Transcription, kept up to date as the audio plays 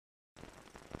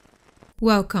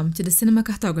Welcome to the Cinema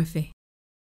Cartography.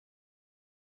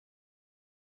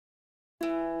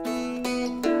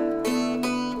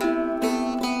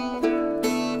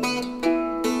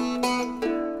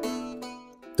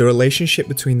 The relationship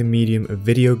between the medium of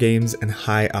video games and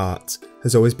high art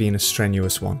has always been a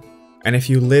strenuous one. And if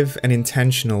you live an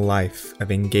intentional life of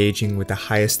engaging with the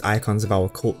highest icons of our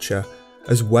culture,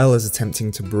 as well as attempting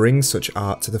to bring such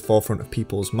art to the forefront of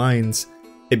people's minds,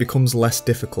 it becomes less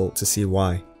difficult to see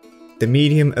why. The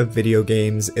medium of video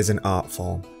games is an art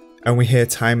form, and we hear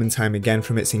time and time again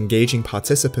from its engaging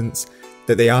participants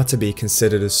that they are to be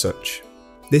considered as such.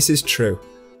 This is true.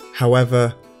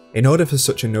 However, in order for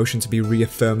such a notion to be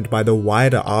reaffirmed by the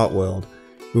wider art world,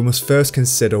 we must first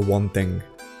consider one thing,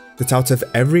 that out of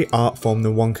every art form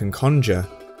that one can conjure,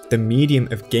 the medium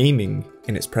of gaming,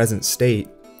 in its present state,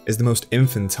 is the most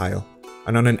infantile,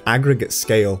 and on an aggregate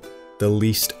scale, the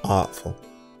least artful.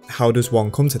 How does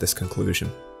one come to this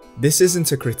conclusion? This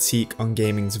isn't a critique on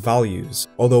gaming's values,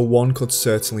 although one could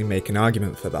certainly make an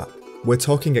argument for that. We're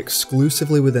talking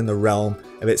exclusively within the realm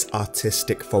of its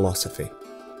artistic philosophy.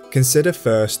 Consider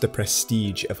first the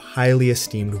prestige of highly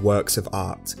esteemed works of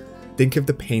art. Think of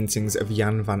the paintings of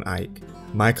Jan van Eyck,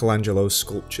 Michelangelo's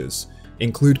sculptures.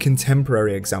 Include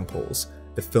contemporary examples,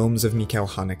 the films of Michael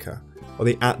Haneke, or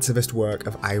the activist work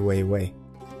of Ai Weiwei.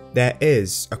 There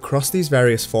is, across these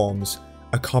various forms,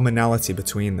 a commonality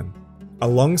between them.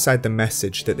 Alongside the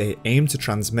message that they aim to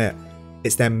transmit,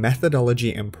 it's their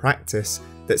methodology and practice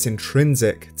that's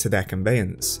intrinsic to their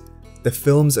conveyance. The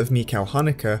films of Michael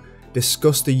Haneke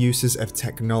discuss the uses of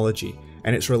technology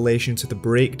and its relation to the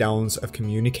breakdowns of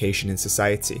communication in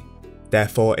society.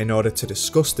 Therefore, in order to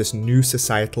discuss this new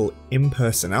societal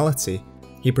impersonality,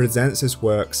 he presents his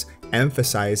works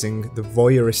emphasizing the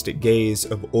voyeuristic gaze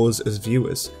of us as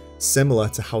viewers, similar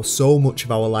to how so much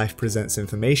of our life presents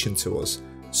information to us,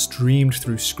 streamed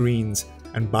through screens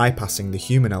and bypassing the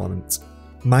human element.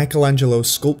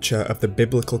 Michelangelo's sculpture of the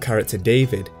biblical character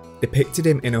David depicted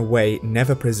him in a way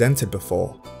never presented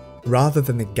before. Rather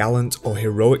than the gallant or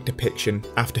heroic depiction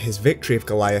after his victory of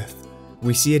Goliath,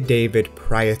 we see a David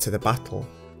prior to the battle.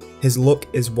 His look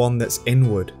is one that's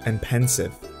inward and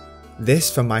pensive.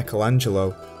 This, for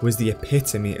Michelangelo, was the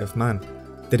epitome of man.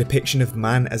 The depiction of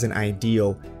man as an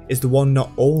ideal is the one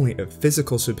not only of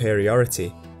physical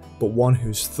superiority, but one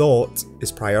whose thought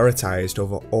is prioritized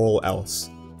over all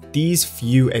else. These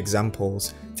few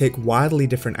examples take wildly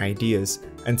different ideas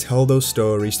and tell those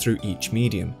stories through each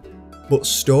medium. But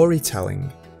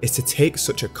storytelling is to take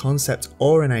such a concept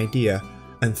or an idea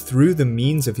and through the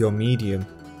means of your medium,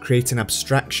 create an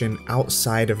abstraction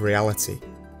outside of reality,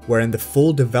 wherein the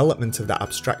full development of that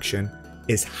abstraction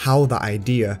is how that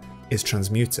idea is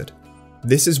transmuted.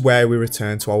 This is where we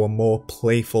return to our more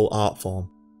playful art form.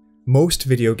 Most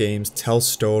video games tell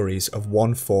stories of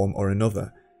one form or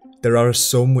another. There are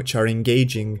some which are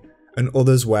engaging and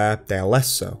others where they are less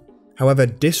so. However,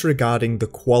 disregarding the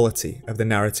quality of the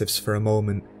narratives for a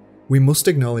moment, we must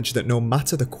acknowledge that no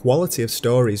matter the quality of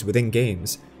stories within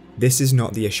games, this is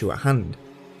not the issue at hand.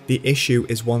 The issue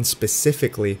is one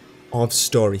specifically of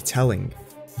storytelling.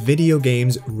 Video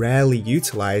games rarely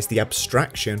utilize the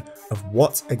abstraction of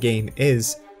what a game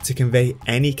is to convey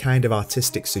any kind of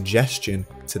artistic suggestion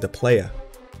to the player.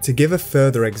 To give a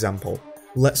further example,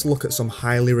 let's look at some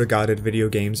highly regarded video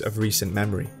games of recent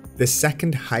memory. The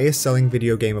second highest selling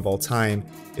video game of all time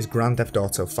is Grand Theft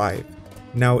Auto 5.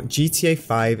 Now, GTA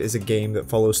 5 is a game that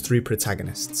follows three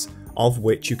protagonists, of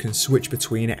which you can switch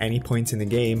between at any point in the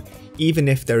game, even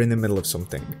if they're in the middle of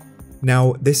something.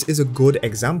 Now, this is a good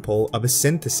example of a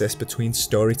synthesis between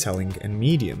storytelling and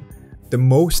medium. The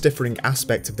most differing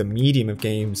aspect of the medium of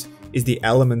games is the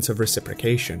element of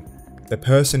reciprocation. The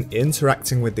person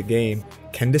interacting with the game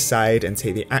can decide and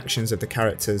take the actions of the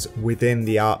characters within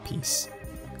the art piece.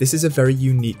 This is a very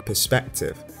unique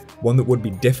perspective, one that would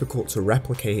be difficult to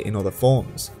replicate in other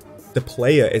forms. The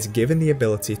player is given the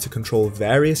ability to control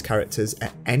various characters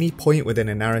at any point within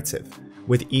a narrative,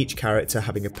 with each character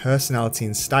having a personality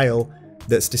and style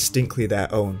that's distinctly their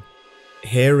own.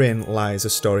 Herein lies a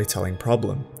storytelling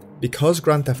problem. Because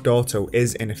Grand Theft Auto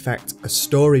is in effect a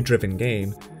story-driven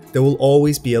game, there will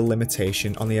always be a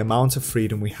limitation on the amount of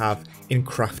freedom we have in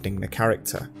crafting the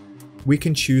character. We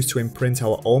can choose to imprint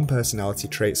our own personality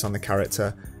traits on the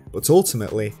character, but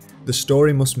ultimately, the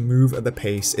story must move at the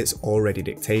pace it's already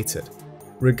dictated.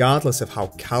 Regardless of how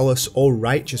callous or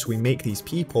righteous we make these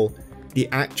people, the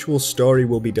actual story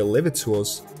will be delivered to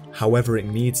us however it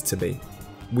needs to be.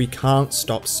 We can't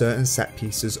stop certain set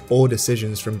pieces or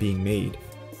decisions from being made.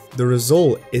 The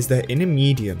result is that in a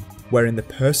medium wherein the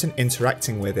person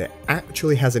interacting with it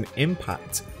actually has an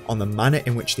impact on the manner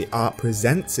in which the art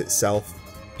presents itself,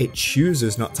 it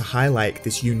chooses not to highlight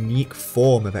this unique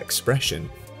form of expression.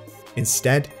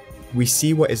 Instead, we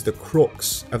see what is the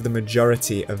crux of the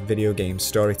majority of video game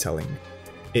storytelling.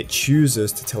 It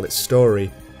chooses to tell its story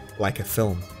like a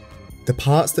film. The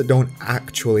parts that don't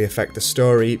actually affect the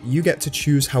story, you get to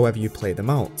choose however you play them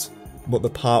out. But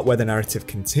the part where the narrative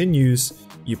continues,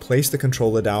 you place the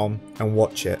controller down and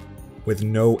watch it with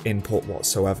no input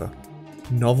whatsoever.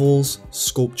 Novels,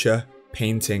 sculpture,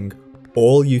 painting,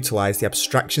 all utilize the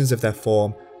abstractions of their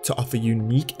form to offer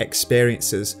unique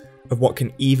experiences of what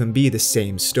can even be the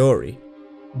same story.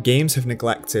 Games have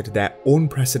neglected their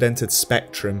unprecedented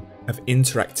spectrum of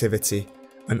interactivity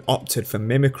and opted for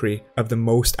mimicry of the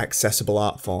most accessible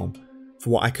art form,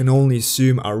 for what I can only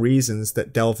assume are reasons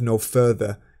that delve no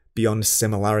further beyond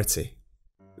similarity.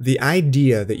 The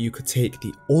idea that you could take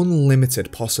the unlimited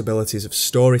possibilities of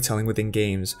storytelling within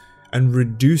games and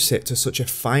reduce it to such a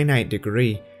finite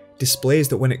degree displays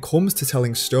that when it comes to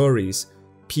telling stories,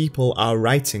 people are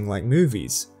writing like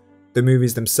movies. The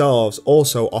movies themselves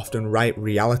also often write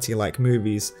reality-like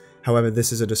movies, however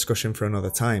this is a discussion for another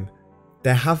time.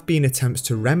 There have been attempts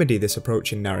to remedy this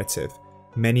approach in narrative.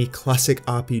 Many classic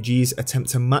RPGs attempt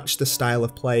to match the style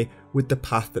of play with the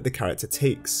path that the character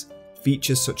takes.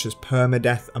 Features such as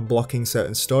permadeath and blocking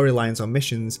certain storylines or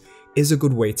missions is a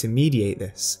good way to mediate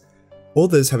this.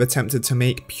 Others have attempted to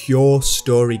make pure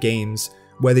story games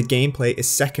where the gameplay is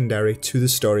secondary to the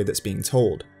story that's being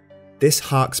told. This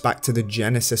harks back to the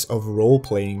genesis of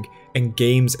role-playing and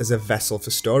games as a vessel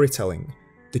for storytelling,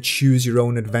 the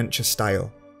choose-your-own-adventure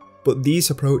style. But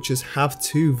these approaches have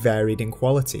too varied in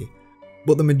quality.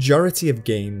 But the majority of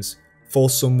games fall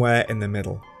somewhere in the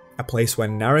middle, a place where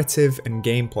narrative and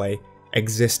gameplay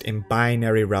exist in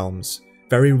binary realms,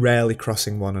 very rarely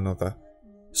crossing one another.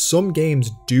 Some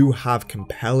games do have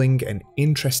compelling and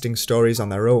interesting stories on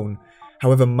their own,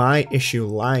 however my issue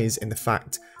lies in the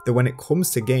fact that when it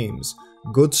comes to games,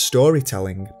 good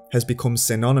storytelling has become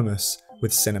synonymous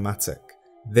with cinematic.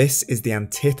 This is the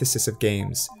antithesis of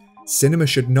games. Cinema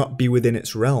should not be within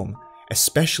its realm,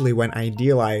 especially when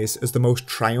idealized as the most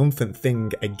triumphant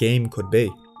thing a game could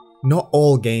be. Not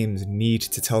all games need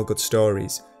to tell good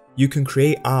stories. You can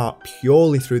create art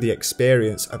purely through the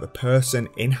experience of a person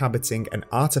inhabiting an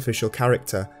artificial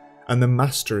character and the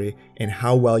mastery in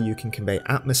how well you can convey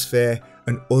atmosphere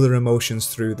and other emotions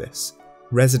through this.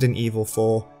 Resident Evil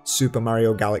 4, Super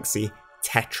Mario Galaxy,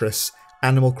 Tetris,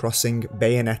 Animal Crossing,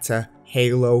 Bayonetta,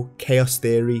 Halo, Chaos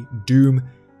Theory, Doom.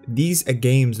 These are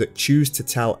games that choose to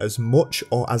tell as much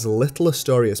or as little a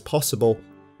story as possible,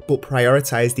 but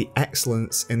prioritize the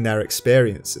excellence in their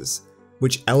experiences,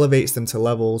 which elevates them to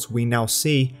levels we now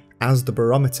see as the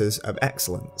barometers of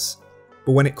excellence.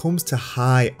 But when it comes to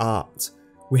high art,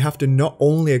 we have to not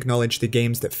only acknowledge the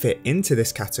games that fit into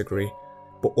this category,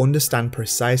 but understand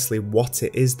precisely what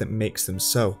it is that makes them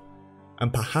so.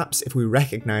 And perhaps if we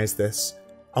recognise this,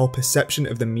 our perception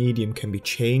of the medium can be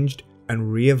changed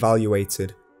and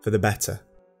re-evaluated for the better.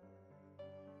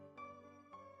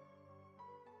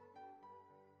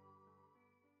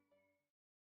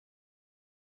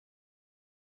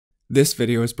 This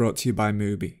video is brought to you by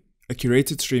Mubi, a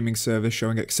curated streaming service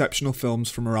showing exceptional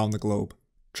films from around the globe.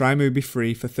 Try Mubi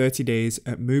free for 30 days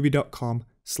at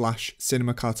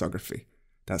mubi.com/cinemacartography.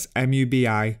 That's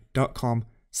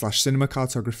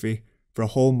mubi.com/cinemacartography for a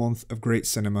whole month of great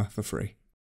cinema for free.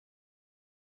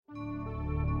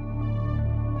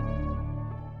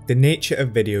 The nature of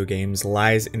video games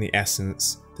lies in the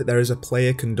essence that there is a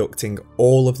player conducting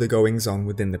all of the goings-on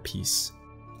within the piece.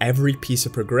 Every piece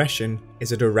of progression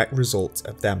is a direct result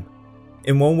of them.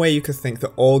 In one way, you could think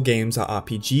that all games are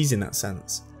RPGs in that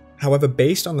sense. However,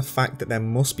 based on the fact that there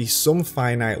must be some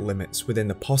finite limits within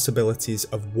the possibilities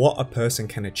of what a person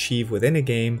can achieve within a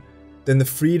game, then the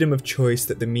freedom of choice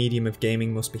that the medium of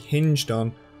gaming must be hinged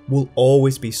on will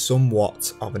always be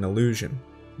somewhat of an illusion.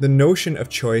 The notion of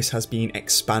choice has been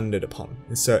expanded upon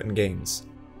in certain games.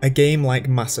 A game like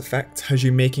Mass Effect has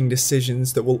you making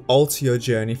decisions that will alter your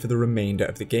journey for the remainder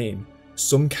of the game.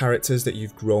 Some characters that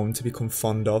you've grown to become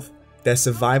fond of, their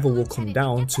survival will come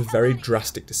down to very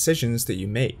drastic decisions that you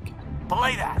make.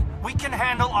 Belay that. We can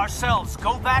handle ourselves.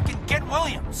 Go back and get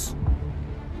Williams.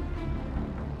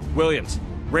 Williams,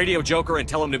 radio Joker and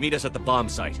tell him to meet us at the bomb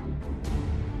site.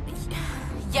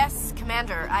 Yes,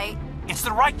 Commander, It's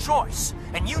the right choice,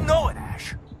 and you know it,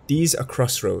 Ash. These are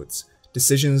crossroads,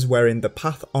 decisions wherein the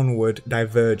path onward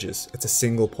diverges at a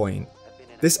single point.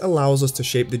 This allows us to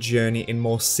shape the journey in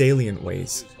more salient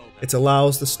ways. It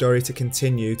allows the story to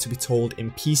continue to be told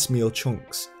in piecemeal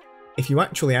chunks. If you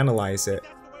actually analyse it,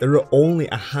 there are only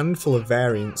a handful of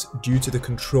variants due to the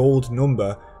controlled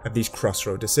number of these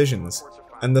crossroad decisions.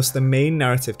 and thus the main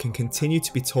narrative can continue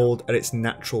to be told at its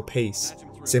natural pace,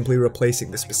 simply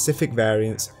replacing the specific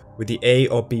variants with the A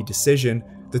or B decision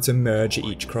that emerge at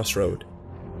each crossroad.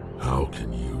 How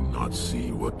can you not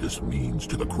see what this means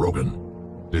to the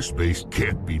Krogan? This base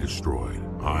can't be destroyed.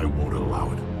 I won't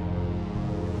allow it.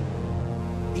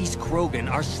 These Krogan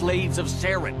are slaves of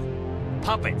Saren.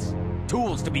 Puppets.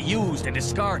 Tools to be used and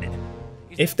discarded.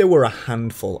 If there were a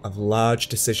handful of large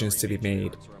decisions to be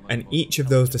made, and each of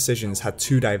those decisions had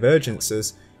two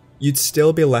divergences, you'd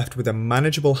still be left with a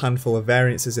manageable handful of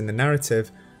variances in the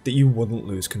narrative that you wouldn't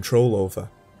lose control over.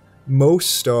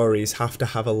 Most stories have to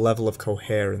have a level of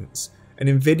coherence, and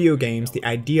in video games the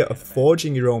idea of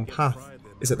forging your own path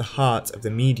is at the heart of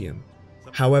the medium.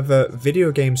 However,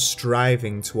 video games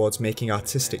striving towards making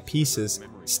artistic pieces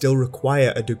still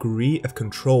require a degree of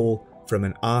control from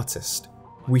an artist.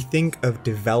 We think of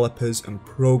developers and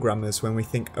programmers when we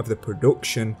think of the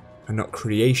production and not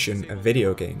creation of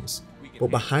video games. But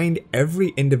behind every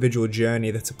individual journey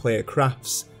that a player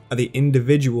crafts are the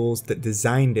individuals that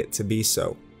designed it to be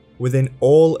so. Within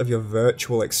all of your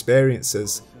virtual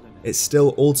experiences, it's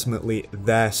still ultimately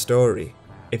their story.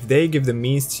 If they give the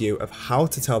means to you of how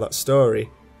to tell that story,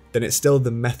 then it's still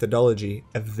the methodology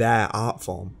of their art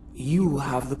form. You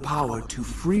have the power to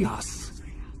free us,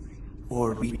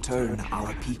 or return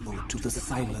our people to the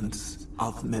silence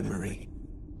of memory.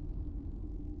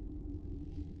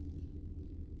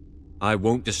 I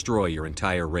won't destroy your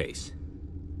entire race.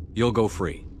 You'll go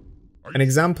free. An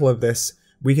example of this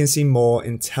we can see more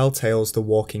in Telltale's The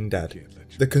Walking Dead.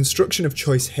 The construction of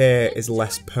choice here is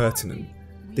less pertinent.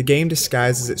 The game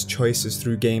disguises its choices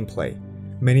through gameplay.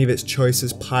 Many of its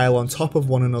choices pile on top of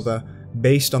one another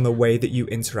based on the way that you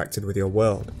interacted with your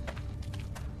world.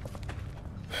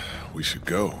 We should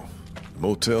go. The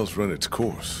motel's run its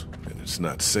course, and it's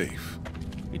not safe.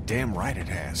 You're damn right it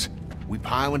has. We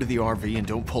pile into the RV and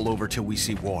don't pull over till we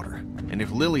see water. And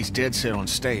if Lily's dead set on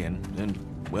staying, then,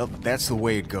 well, that's the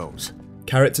way it goes.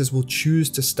 Characters will choose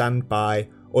to stand by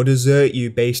or desert you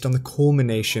based on the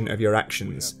culmination of your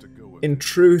actions. In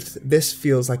truth, this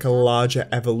feels like a larger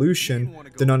evolution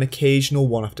than on occasional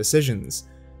one-off decisions,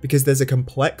 because there's a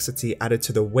complexity added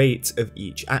to the weight of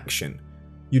each action.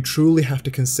 You truly have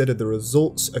to consider the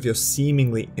results of your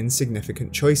seemingly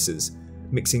insignificant choices,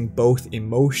 mixing both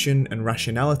emotion and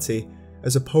rationality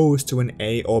as opposed to an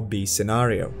A or B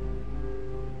scenario.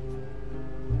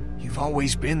 You've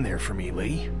always been there for me,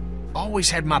 Lee. Always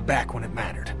had my back when it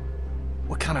mattered.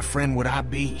 What kind of friend would I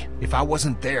be if I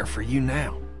wasn't there for you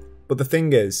now? But the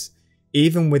thing is,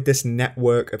 even with this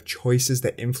network of choices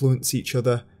that influence each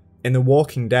other, in The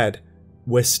Walking Dead,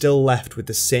 we're still left with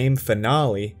the same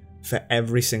finale for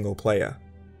every single player.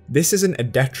 This isn't a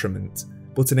detriment,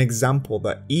 but an example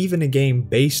that even a game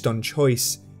based on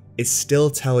choice is still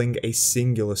telling a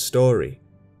singular story.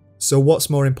 So what's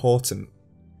more important?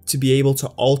 To be able to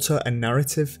alter a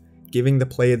narrative, giving the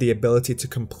player the ability to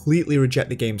completely reject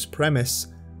the game's premise,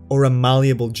 or a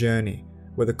malleable journey,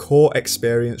 where the core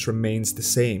experience remains the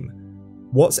same?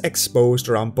 What's exposed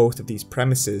around both of these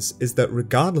premises is that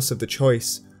regardless of the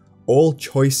choice, all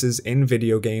choices in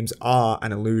video games are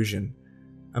an illusion.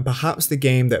 And perhaps the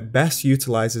game that best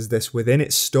utilizes this within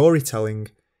its storytelling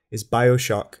is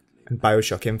Bioshock and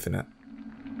Bioshock Infinite.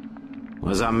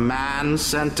 Was a man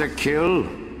sent to kill,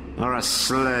 or a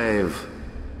slave?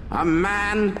 A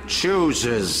man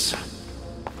chooses.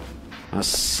 A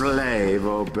slave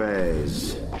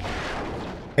obeys.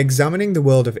 Examining the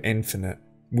world of Infinite,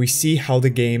 we see how the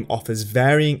game offers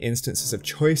varying instances of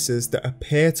choices that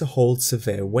appear to hold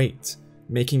severe weight,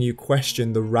 making you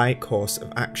question the right course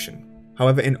of action.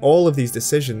 However, in all of these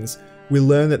decisions, we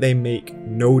learn that they make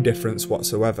no difference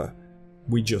whatsoever.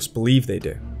 We just believe they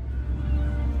do.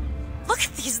 Look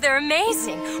at these, they're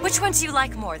amazing. Which one do you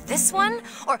like more, this one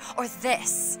or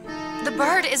this? The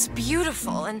bird is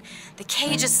beautiful and the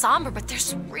cage is somber, but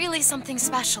there's really something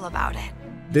special about it.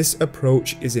 This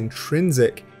approach is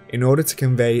intrinsic in order to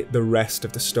convey the rest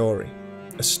of the story.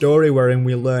 A story wherein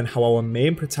we learn how our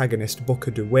main protagonist,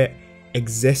 Booker DeWitt,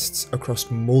 exists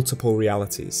across multiple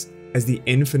realities, as the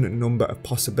infinite number of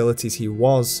possibilities he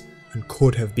was and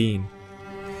could have been.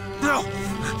 No!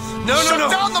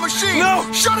 Shut down the machine! No!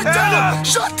 Shut it down!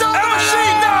 Shut down the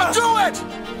machine! Now do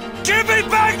it! Give me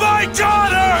back my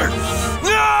daughter!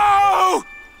 No!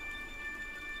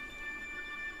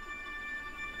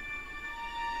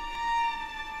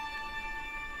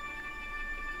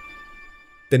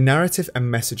 The narrative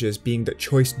and messages being that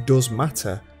choice does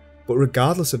matter, but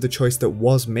regardless of the choice that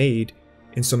was made,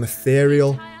 in some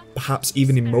ethereal, perhaps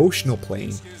even emotional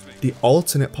plane, the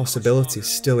alternate possibility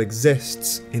still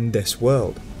exists in this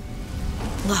world.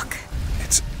 Look.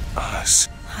 It's us.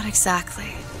 Not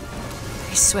exactly.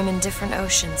 They swim in different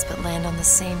oceans but land on the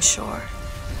same shore.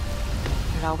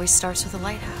 It always starts with a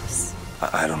lighthouse.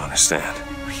 I don't understand.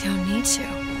 We don't need to.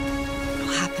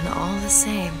 It'll happen all the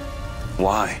same.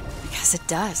 Why? Because it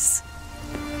does.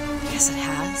 Because it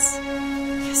has.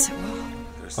 Because it will.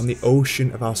 On the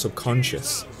ocean of our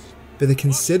subconscious, but the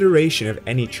consideration of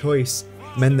any choice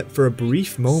meant that for a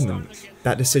brief moment,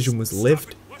 that decision was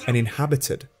lived and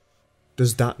inhabited.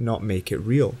 Does that not make it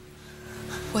real?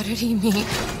 What did he mean?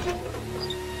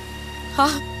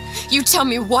 Huh? You tell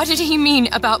me, what did he mean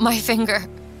about my finger?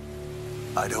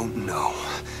 I don't know.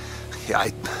 Yeah,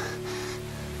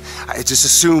 I just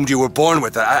assumed you were born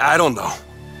with it. I don't know.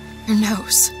 Your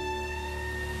nose.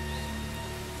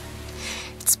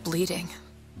 It's bleeding.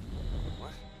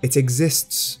 It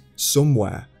exists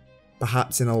somewhere,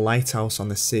 perhaps in a lighthouse on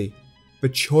the sea.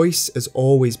 But choice has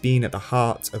always been at the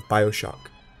heart of Bioshock.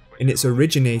 In its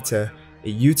originator,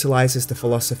 it utilises the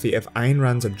philosophy of Ayn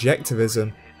Rand's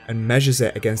objectivism and measures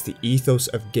it against the ethos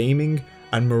of gaming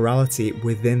and morality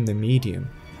within the medium.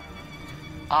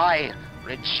 I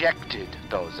rejected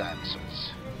those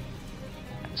answers.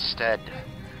 Instead,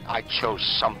 I chose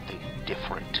something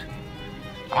different.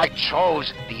 I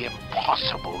chose the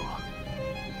impossible.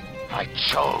 I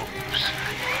chose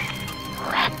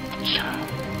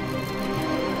rapture.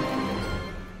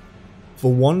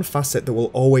 For one facet that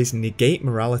will always negate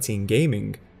morality in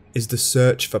gaming is the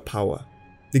search for power.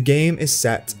 The game is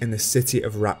set in the city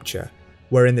of Rapture,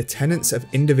 wherein the tenets of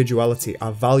individuality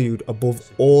are valued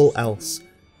above all else,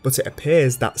 but it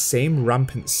appears that same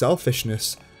rampant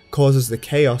selfishness causes the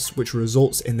chaos which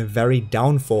results in the very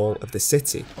downfall of the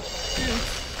city.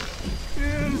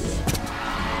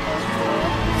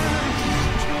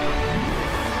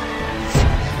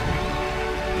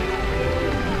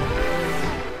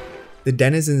 The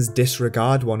denizens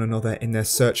disregard one another in their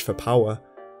search for power,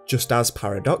 just as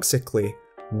paradoxically,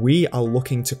 we are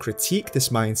looking to critique this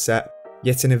mindset,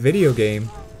 yet in a video game,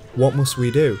 what must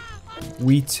we do?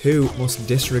 We too must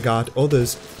disregard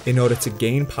others in order to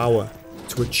gain power,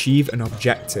 to achieve an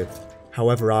objective,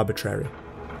 however arbitrary.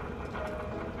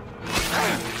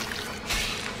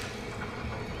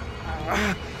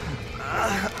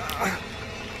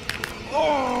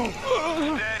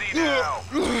 Steady now.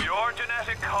 Your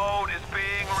genetic code is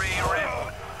being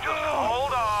rewritten. Just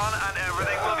hold on and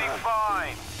everything will be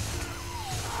fine.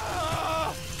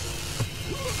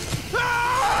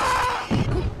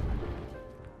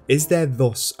 Is there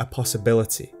thus a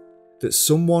possibility that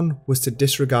someone was to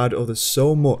disregard others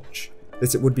so much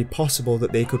that it would be possible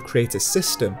that they could create a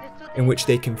system in which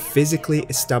they can physically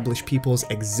establish people's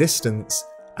existence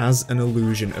as an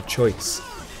illusion of choice?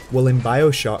 Well, in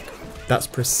Bioshock, that's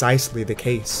precisely the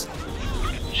case.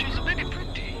 She's very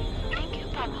pretty. Thank you,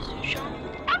 Proposition.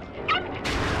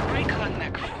 Break her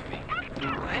neck for me.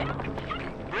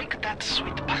 What? Break that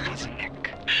sweet puppy's neck.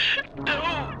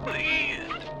 No, please.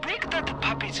 Break that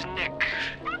puppy's neck.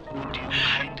 Would you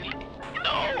kindly?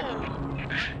 No.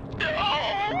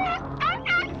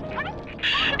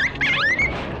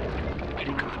 Very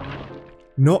good.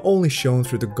 Not only shown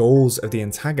through the goals of the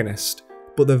antagonist,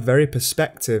 but the very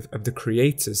perspective of the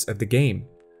creators of the game.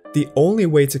 The only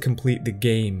way to complete the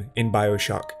game in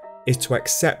Bioshock is to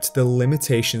accept the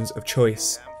limitations of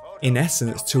choice, in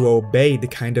essence to obey the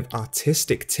kind of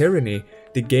artistic tyranny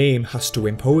the game has to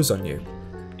impose on you.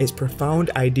 Its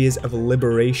profound ideas of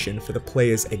liberation for the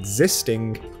players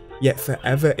existing, yet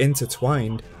forever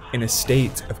intertwined in a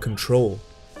state of control.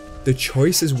 The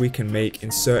choices we can make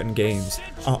in certain games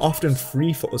are often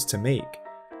free for us to make,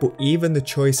 but even the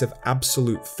choice of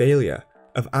absolute failure,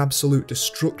 of absolute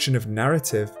destruction of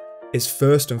narrative, is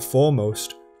first and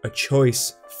foremost a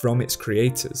choice from its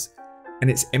creators, and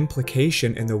its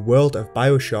implication in the world of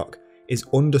Bioshock is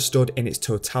understood in its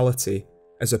totality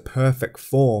as a perfect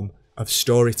form of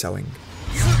storytelling.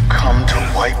 You've come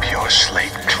to wipe your slate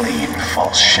clean,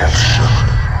 false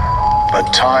shepherd.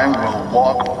 But time will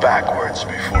walk backwards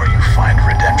before you find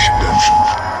redemption.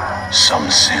 Some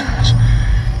sins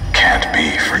can't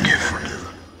be forgiven.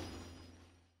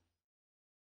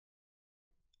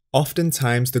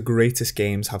 Oftentimes the greatest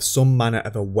games have some manner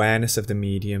of awareness of the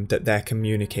medium that they're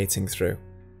communicating through.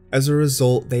 As a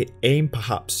result, they aim,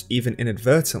 perhaps even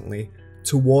inadvertently,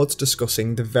 towards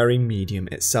discussing the very medium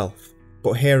itself.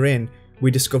 But herein,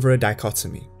 we discover a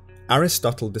dichotomy.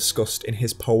 Aristotle discussed in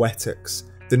his Poetics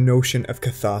the notion of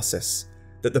catharsis,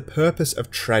 that the purpose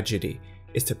of tragedy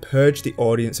is to purge the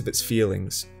audience of its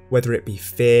feelings, whether it be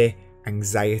fear,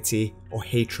 anxiety, or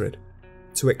hatred,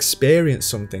 to experience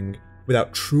something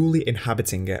without truly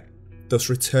inhabiting it, thus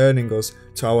returning us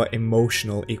to our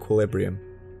emotional equilibrium.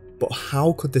 But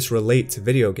how could this relate to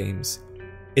video games?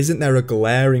 Isn't there a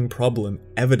glaring problem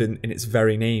evident in its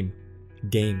very name?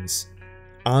 Games.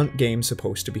 Aren't games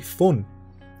supposed to be fun?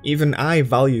 Even I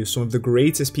value some of the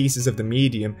greatest pieces of the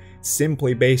medium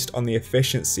simply based on the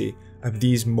efficiency of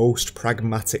these most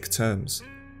pragmatic terms.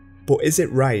 But is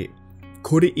it right?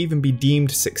 Could it even be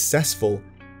deemed successful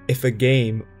if a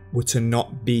game were to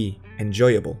not be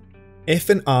enjoyable? If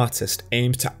an artist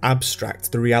aims to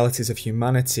abstract the realities of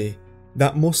humanity,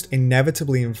 that must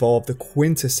inevitably involve the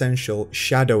quintessential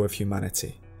shadow of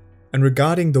humanity. And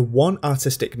regarding the one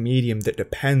artistic medium that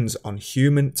depends on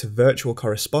human to virtual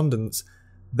correspondence,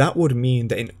 that would mean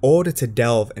that in order to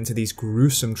delve into these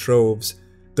gruesome troves,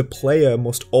 the player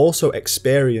must also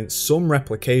experience some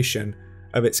replication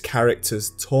of its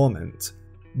character's torment.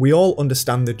 We all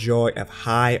understand the joy of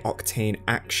high-octane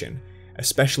action,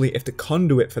 especially if the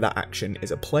conduit for that action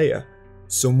is a player,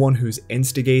 someone who's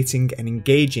instigating and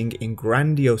engaging in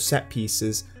grandiose set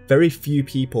pieces very few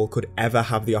people could ever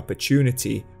have the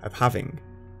opportunity of having.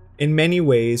 In many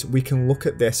ways, we can look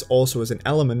at this also as an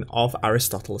element of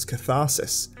Aristotle's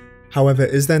catharsis. However,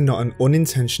 is there not an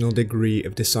unintentional degree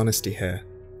of dishonesty here?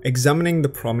 Examining the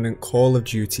prominent Call of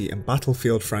Duty and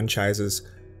Battlefield franchises,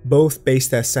 both base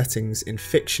their settings in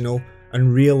fictional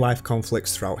and real-life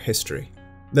conflicts throughout history.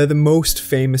 They're the most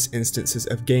famous instances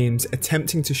of games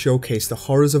attempting to showcase the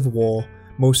horrors of war,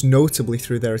 most notably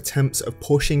through their attempts of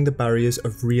pushing the barriers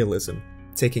of realism,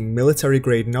 taking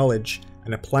military-grade knowledge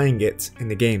and applying it in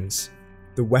the games.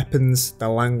 The weapons, the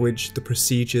language, the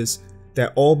procedures,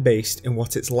 they're all based in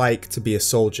what it's like to be a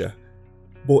soldier.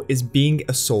 But is being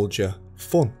a soldier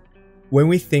fun? When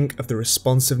we think of the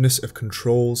responsiveness of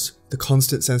controls, the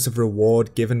constant sense of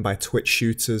reward given by twitch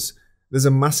shooters, there's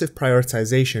a massive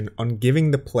prioritization on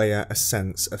giving the player a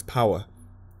sense of power.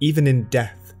 Even in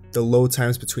death, the load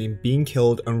times between being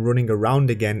killed and running around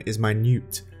again is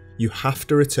minute. You have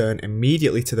to return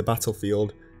immediately to the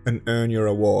battlefield and earn your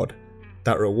reward.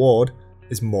 That reward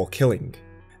is more killing.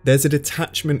 There's a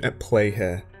detachment at play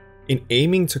here. In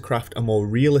aiming to craft a more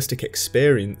realistic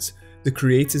experience, the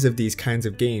creators of these kinds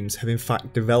of games have in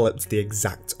fact developed the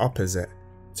exact opposite,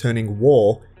 turning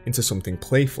war into something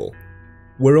playful.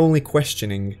 We're only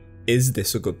questioning, is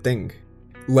this a good thing?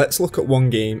 Let's look at one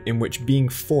game in which being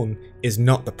fun is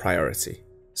not the priority.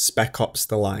 Spec Ops: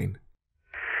 The Line.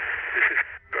 This is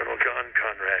Colonel John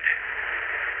Conrad,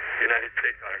 United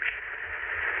States Army.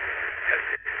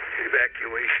 The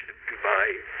evacuation of Dubai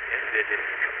ended in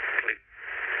complete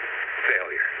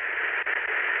failure.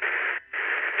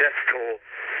 Death toll,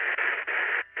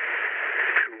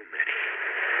 too many.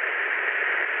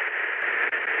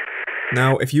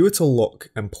 Now, if you were to look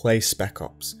and play Spec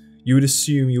Ops, you would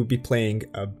assume you would be playing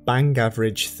a bang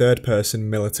average third-person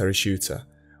military shooter,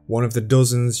 one of the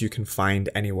dozens you can find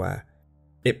anywhere.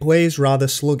 It plays rather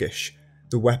sluggish,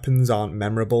 the weapons aren't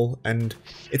memorable, and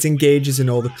it engages in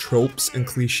all the tropes and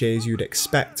cliches you'd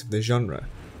expect of the genre.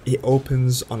 It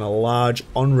opens on a large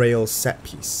on-rails set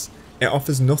piece. It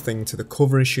offers nothing to the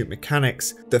cover and shoot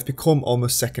mechanics that have become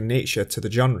almost second nature to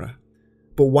the genre.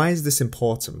 But why is this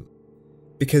important?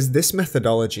 Because this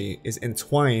methodology is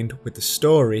entwined with the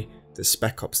story that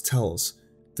Spec Ops tells.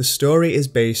 The story is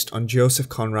based on Joseph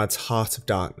Conrad's Heart of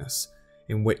Darkness,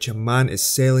 in which a man is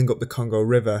sailing up the Congo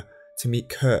River to meet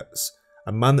Kurtz,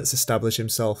 a man that's established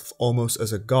himself almost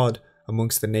as a god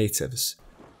amongst the natives.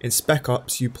 In Spec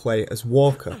Ops, you play as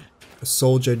Walker, a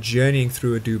soldier journeying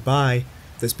through a Dubai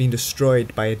that's been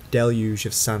destroyed by a deluge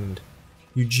of sand.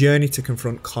 You journey to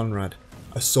confront Conrad,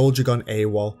 a soldier gone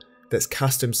AWOL that's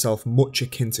cast himself much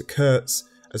akin to Kurtz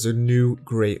as a new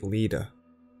great leader.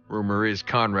 Rumor is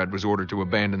Conrad was ordered to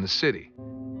abandon the city.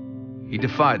 He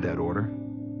defied that order,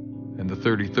 and the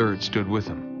 33rd stood with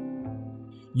him.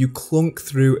 You clunk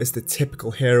through as the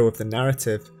typical hero of the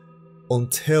narrative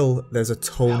until there's a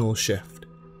tonal shift.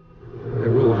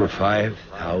 There were over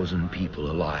 5,000 people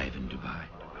alive in Dubai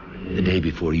the day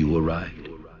before you arrived.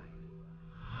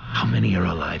 How many are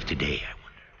alive today, I wonder?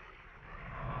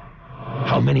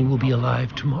 How many will be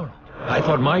alive tomorrow? I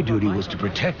thought my duty was to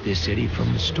protect this city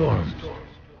from the storm.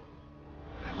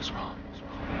 I was wrong.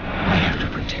 I have to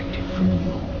protect it from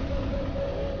you.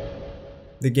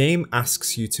 The game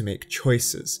asks you to make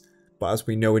choices, but as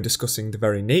we know in discussing the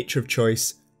very nature of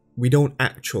choice, we don't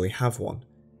actually have one.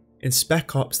 In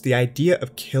Spec Ops, the idea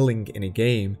of killing in a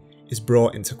game is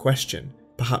brought into question,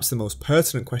 perhaps the most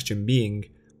pertinent question being,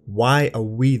 why are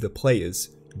we the players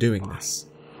doing this?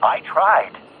 I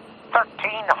tried.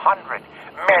 1,300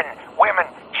 men, women,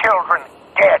 children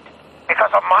dead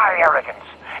because of my arrogance.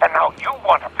 And now you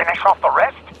want to finish off the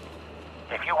rest?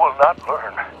 If you will not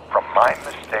learn from my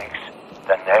mistakes,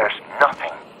 then there's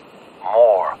nothing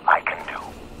more I can do.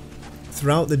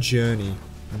 Throughout the journey,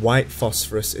 white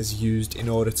phosphorus is used in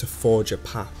order to forge a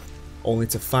path, only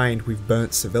to find we've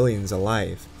burnt civilians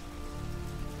alive.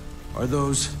 Are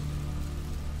those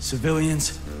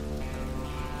civilians?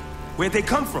 Where'd they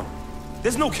come from?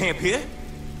 There's no camp here.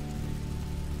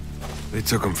 They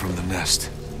took them from the nest.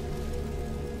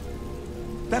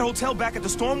 That hotel back at the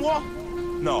storm wall?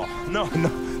 No,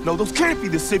 those can't be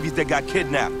the civvies that got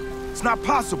kidnapped. It's not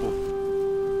possible.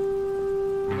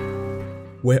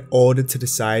 We're ordered to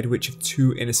decide which of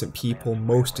two innocent people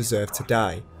most deserve to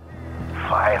die.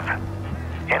 5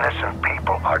 innocent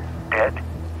people are dead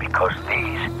because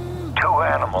these 2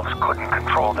 animals couldn't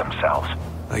control themselves.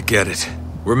 I get it.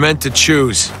 We're meant to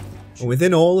choose. And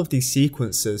within all of these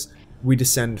sequences, we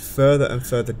descend further and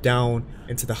further down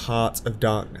into the heart of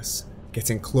darkness,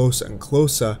 getting closer and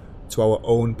closer to our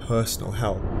own personal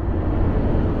hell.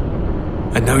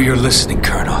 I know you're listening,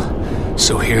 Colonel,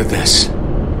 so hear this.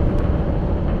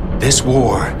 This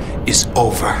war is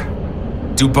over.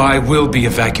 Dubai will be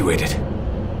evacuated,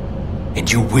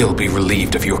 and you will be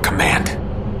relieved of your command.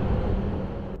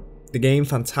 The game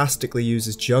fantastically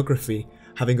uses geography,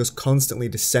 having us constantly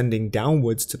descending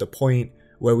downwards to the point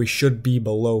where we should be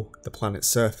below the planet's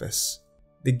surface.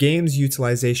 The game's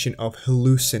utilization of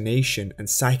hallucination and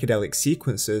psychedelic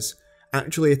sequences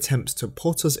actually attempts to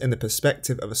put us in the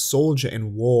perspective of a soldier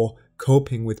in war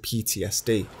coping with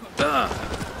PTSD.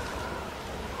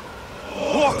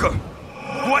 Walker,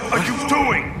 what are you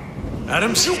doing?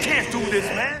 Adams, you can't do this,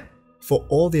 man. For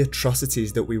all the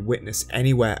atrocities that we witness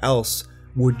anywhere else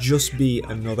would just be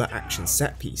another action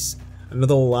set piece,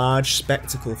 another large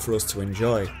spectacle for us to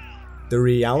enjoy. The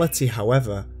reality,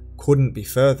 however, couldn't be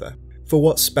further. For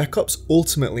what Spec Ops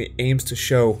ultimately aims to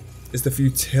show is the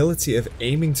futility of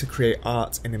aiming to create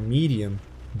art in a medium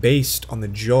based on the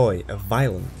joy of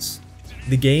violence.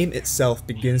 The game itself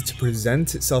begins to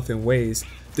present itself in ways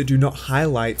that do not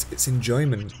highlight its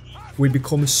enjoyment. We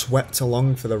become swept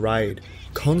along for the ride,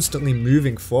 constantly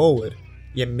moving forward,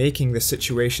 yet making the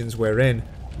situations we're in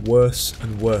worse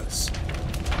and worse.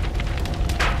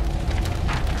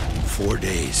 In 4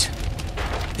 days,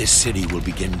 this city will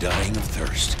begin dying of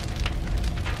thirst.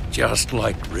 Just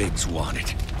like Riggs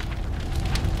wanted.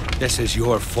 This is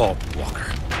your fault,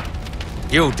 Walker.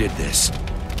 You did this,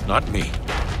 not me.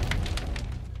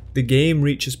 The game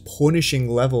reaches punishing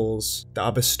levels that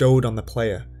are bestowed on the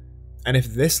player, and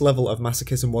if this level of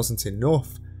masochism wasn't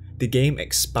enough, the game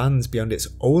expands beyond its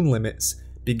own limits,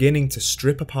 beginning to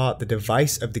strip apart the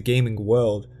device of the gaming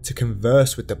world to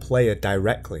converse with the player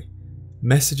directly.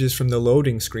 Messages from the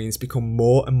loading screens become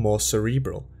more and more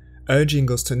cerebral,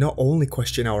 urging us to not only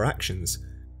question our actions,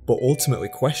 but ultimately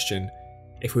question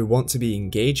if we want to be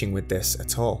engaging with this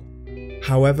at all.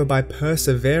 However, by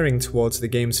persevering towards the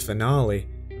game's finale,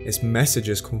 its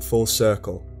messages come full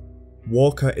circle.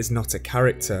 Walker is not a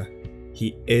character,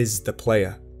 he is the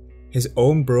player. His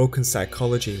own broken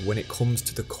psychology when it comes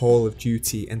to the call of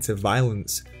duty and to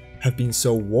violence have been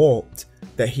so warped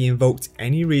that he invoked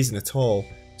any reason at all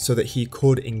so that he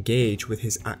could engage with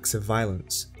his acts of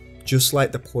violence, just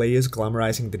like the players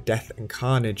glamorizing the death and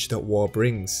carnage that war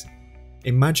brings.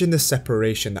 Imagine the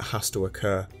separation that has to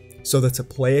occur so that a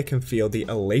player can feel the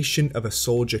elation of a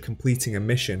soldier completing a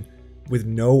mission with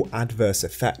no adverse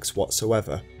effects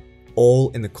whatsoever, all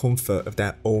in the comfort of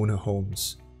their own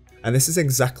homes. And this is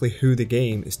exactly who the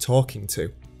game is talking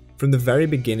to. From the very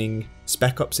beginning,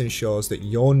 Spec Ops ensures that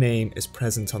your name is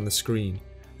present on the screen,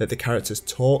 that the characters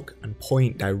talk and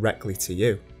point directly to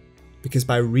you. Because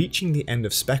by reaching the end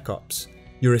of Spec Ops,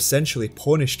 you're essentially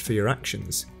punished for your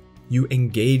actions. You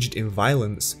engaged in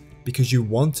violence because you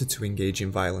wanted to engage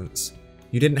in violence.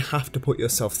 You didn't have to put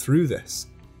yourself through this.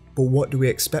 But what do we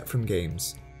expect from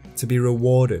games? To be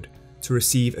rewarded, to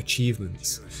receive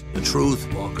achievements. The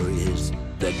truth, Walker, is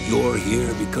that you're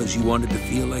here because you wanted to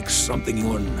feel like something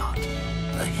you're not.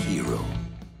 A hero.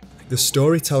 The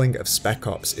storytelling of Spec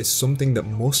Ops is something that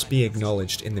must be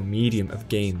acknowledged in the medium of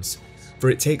games, for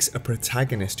it takes a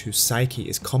protagonist whose psyche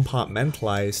is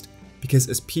compartmentalized, because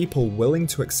as people willing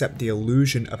to accept the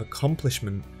illusion of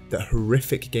accomplishment that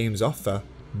horrific games offer,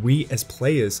 we as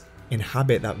players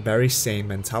inhabit that very same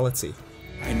mentality.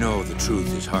 I know the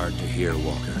truth is hard to hear,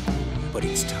 Walker, but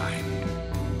it's time.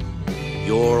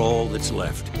 You're all that's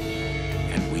left,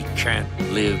 and we can't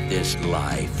live this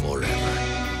lie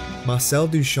forever. Marcel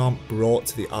Duchamp brought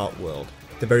to the art world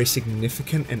the very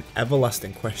significant and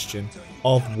everlasting question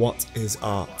of what is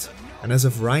art. And as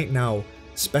of right now,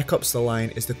 Spec Ops: The Line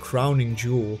is the crowning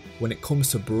jewel when it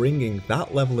comes to bringing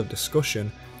that level of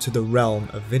discussion to the realm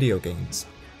of video games.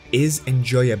 Is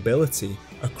enjoyability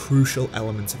a crucial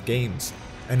element of games?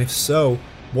 And if so,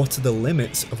 what are the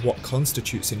limits of what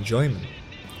constitutes enjoyment?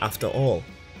 After all,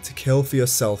 To kill for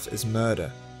yourself is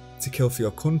murder, to kill for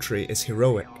your country is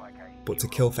heroic, but to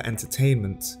kill for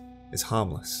entertainment is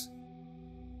harmless.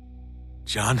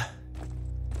 John?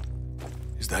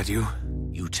 Is that you?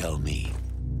 You tell me.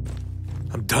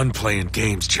 I'm done playing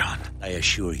games, John. I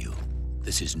assure you,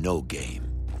 this is no game.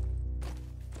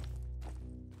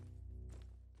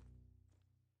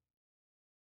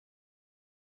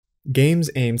 Games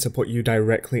aim to put you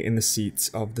directly in the seats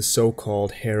of the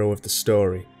so-called hero of the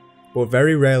story, but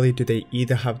very rarely do they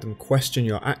either have them question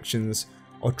your actions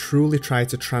or truly try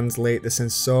to translate the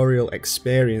sensorial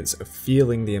experience of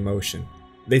feeling the emotion.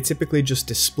 They typically just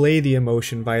display the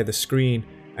emotion via the screen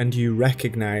and you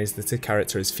recognise that a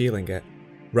character is feeling it.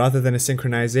 Rather than a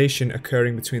synchronization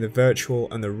occurring between the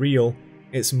virtual and the real,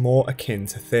 it's more akin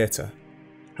to theatre.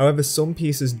 However, some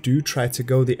pieces do try to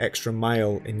go the extra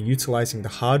mile in utilising the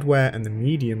hardware and the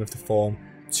medium of the form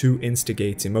to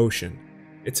instigate emotion.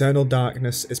 Eternal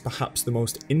Darkness is perhaps the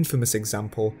most infamous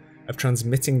example of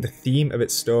transmitting the theme of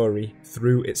its story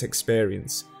through its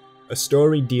experience. A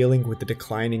story dealing with the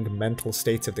declining mental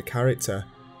state of the character,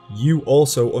 you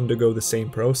also undergo the same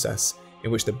process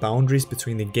in which the boundaries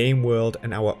between the game world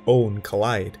and our own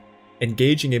collide,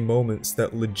 engaging in moments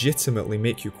that legitimately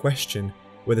make you question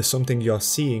whether something you're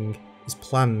seeing is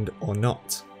planned or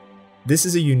not. This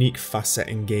is a unique facet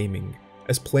in gaming,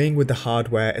 as playing with the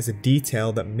hardware is a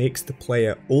detail that makes the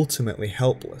player ultimately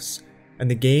helpless, and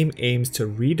the game aims to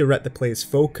redirect the player's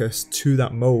focus to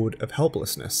that mode of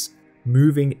helplessness.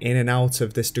 Moving in and out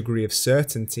of this degree of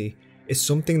certainty is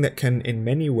something that can in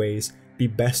many ways be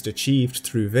best achieved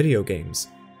through video games.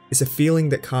 It's a feeling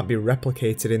that can't be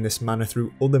replicated in this manner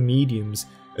through other mediums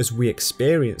as we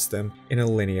experience them in a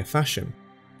linear fashion.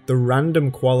 The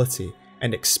random quality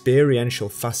and experiential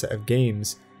facet of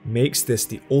games makes this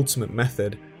the ultimate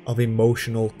method of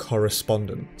emotional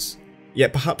correspondence.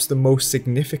 Yet perhaps the most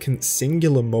significant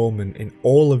singular moment in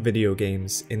all of video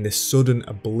games in this sudden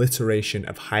obliteration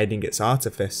of hiding its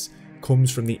artifice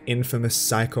comes from the infamous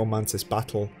Psycho Mantis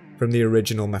battle from the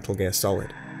original Metal Gear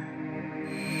Solid.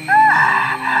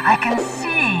 I can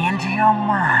see into your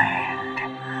mind.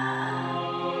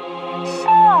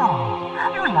 So,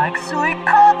 you like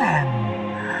Suikoden?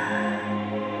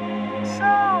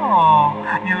 So,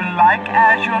 you like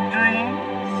Azure Dreams?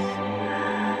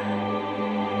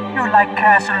 You like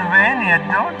Castlevania,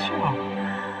 don't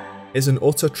you? Is an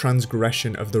utter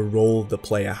transgression of the role the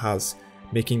player has,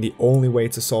 making the only way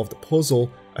to solve the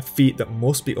puzzle a feat that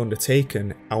must be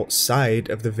undertaken outside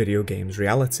of the video game's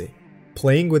reality.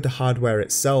 Playing with the hardware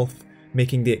itself,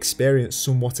 making the experience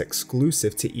somewhat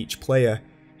exclusive to each player,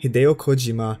 Hideo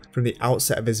Kojima from the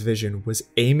outset of his vision was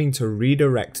aiming to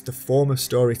redirect the form of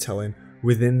storytelling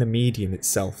within the medium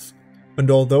itself. And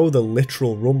although the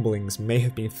literal rumblings may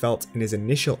have been felt in his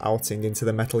initial outing into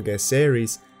the Metal Gear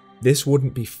series, this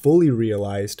wouldn't be fully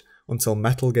realised until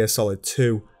Metal Gear Solid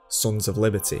 2: Sons of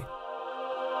Liberty.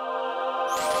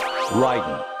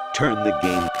 Raiden, turn the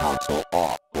game console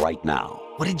off right now.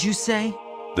 What did you say?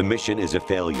 The mission is a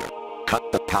failure.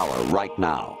 Cut the power right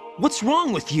now. What's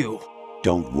wrong with you?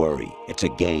 Don't worry, it's a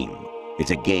game.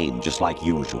 It's a game just like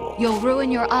usual. You'll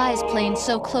ruin your eyes playing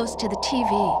so close to the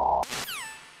TV.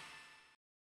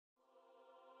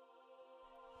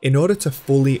 In order to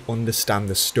fully understand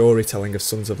the storytelling of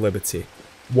Sons of Liberty,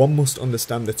 one must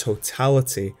understand the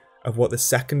totality of what the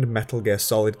second Metal Gear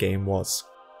Solid game was.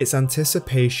 Its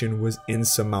anticipation was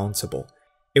insurmountable.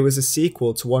 It was a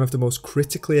sequel to one of the most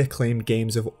critically acclaimed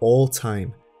games of all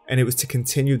time, and it was to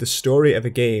continue the story of a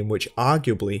game which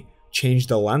arguably changed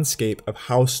the landscape of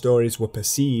how stories were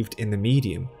perceived in the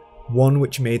medium, one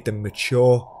which made them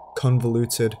mature,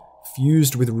 convoluted,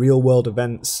 fused with real-world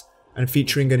events, and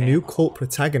featuring a new cult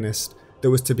protagonist that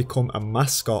was to become a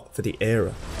mascot for the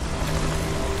era.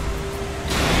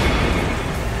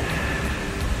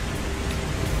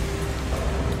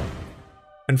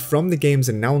 And from the game's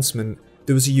announcement,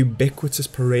 there was a ubiquitous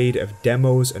parade of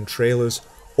demos and trailers,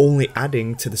 only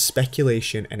adding to the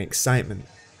speculation and excitement.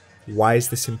 Why is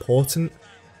this important?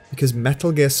 Because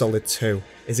Metal Gear Solid 2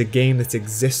 is a game that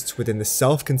exists within the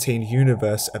self-contained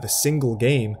universe of a single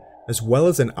game, as well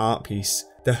as an art piece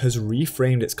that has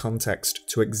reframed its context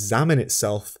to examine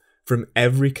itself from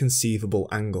every conceivable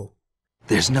angle.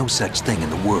 There's no such thing in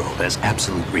the world as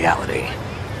absolute reality.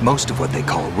 Most of what they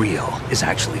call real is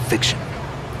actually fiction.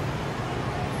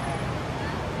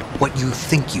 What you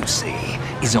think you see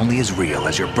is only as real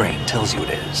as your brain tells you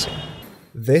it is.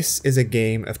 This is a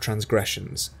game of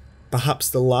transgressions, perhaps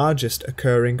the largest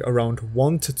occurring around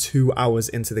 1 to 2 hours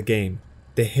into the game.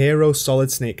 The hero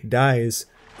Solid Snake dies,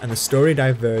 and the story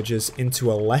diverges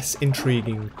into a less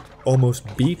intriguing,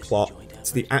 almost B-plot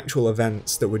to the actual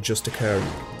events that were just occurring.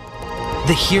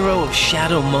 The hero of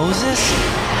Shadow Moses?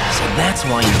 So that's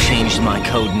why you changed my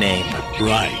code name.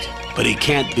 Right, but he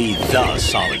can't be the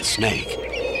Solid Snake.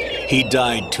 He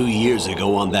died 2 years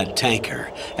ago on that tanker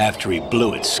after he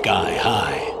blew it sky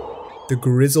high. The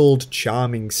grizzled,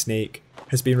 charming Snake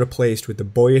has been replaced with the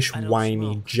boyish,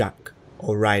 whiny Jack,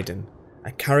 or Raiden,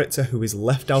 a character who is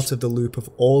left out of the loop of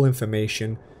all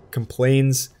information,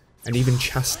 complains, and even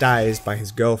chastised by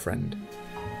his girlfriend.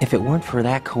 If it weren't for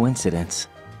that coincidence,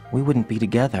 we wouldn't be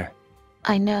together.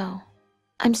 I know.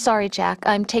 I'm sorry, Jack.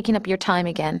 I'm taking up your time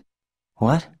again.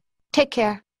 What? Take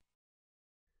care.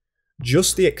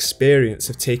 Just the experience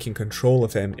of taking control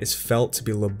of him is felt to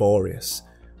be laborious.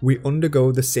 We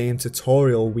undergo the same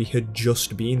tutorial we had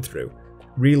just been through,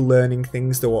 relearning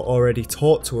things that were already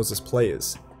taught to us as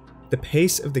players. The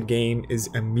pace of the game is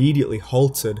immediately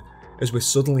halted as we're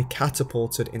suddenly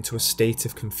catapulted into a state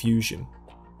of confusion.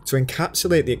 To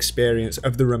encapsulate the experience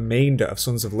of the remainder of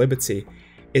Sons of Liberty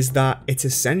is that it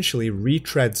essentially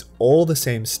retreads all the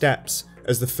same steps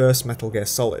as the first Metal Gear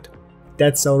Solid.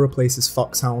 Dead Cell replaces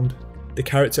Foxhound, the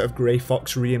character of Grey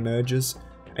Fox re-emerges,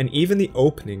 and even the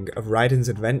opening of Raiden's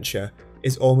adventure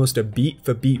is almost a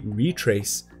beat-for-beat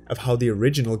retrace of how the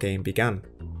original game began.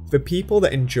 For people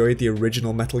that enjoyed the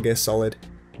original Metal Gear Solid,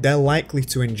 they're likely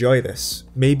to enjoy this,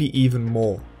 maybe even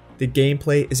more. The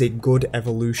gameplay is a good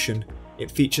evolution, it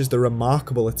features the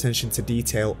remarkable attention to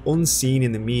detail unseen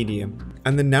in the medium,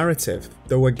 and the narrative,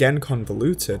 though again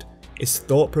convoluted, is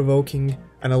thought-provoking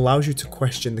and allows you to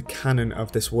question the canon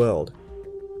of this world.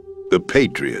 The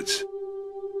Patriots.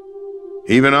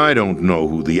 Even I don't know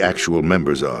who the actual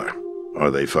members are.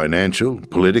 Are they financial,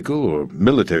 political, or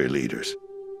military leaders?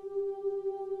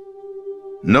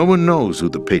 No one knows who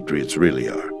the Patriots really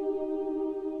are.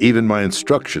 Even my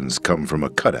instructions come from a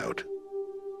cutout.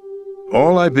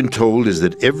 All I've been told is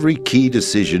that every key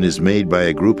decision is made by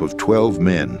a group of 12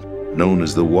 men, known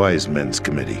as the Wise Men's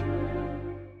Committee.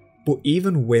 But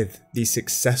even with these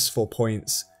successful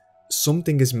points,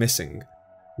 something is missing.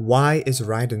 Why is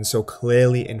Raiden so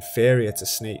clearly inferior to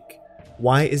Snake?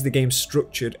 Why is the game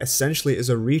structured essentially as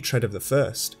a retread of the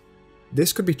first?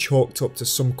 This could be chalked up to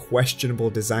some questionable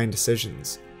design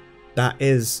decisions. That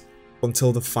is,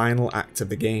 until the final act of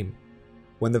the game,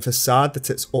 when the facade that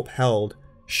it's upheld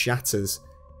shatters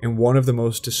in one of the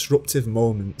most disruptive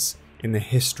moments in the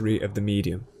history of the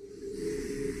medium.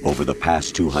 Over the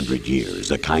past 200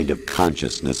 years, a kind of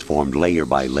consciousness formed layer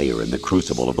by layer in the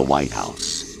crucible of the White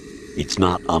House. It's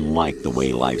not unlike the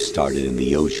way life started in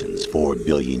the oceans 4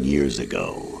 billion years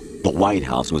ago. The White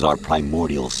House was our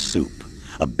primordial soup,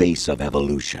 a base of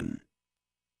evolution.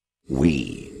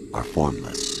 We are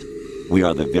formless. We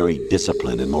are the very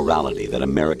discipline and morality that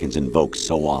Americans invoke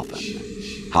so often.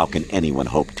 How can anyone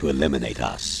hope to eliminate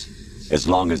us? As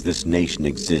long as this nation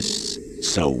exists,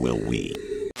 so will we.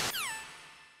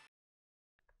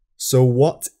 So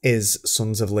what is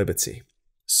Sons of Liberty?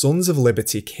 Sons of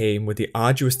Liberty came with the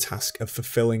arduous task of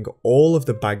fulfilling all of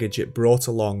the baggage it brought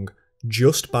along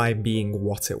just by being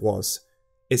what it was.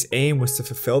 Its aim was to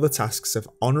fulfill the tasks of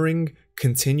honouring,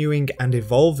 continuing and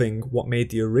evolving what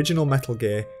made the original Metal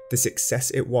Gear the success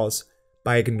it was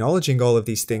by acknowledging all of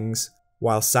these things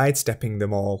while sidestepping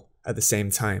them all at the same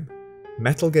time.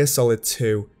 Metal Gear Solid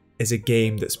 2 is a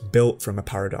game that's built from a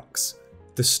paradox.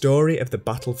 The story of the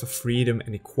battle for freedom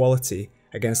and equality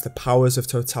against the powers of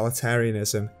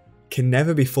totalitarianism can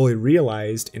never be fully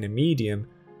realised in a medium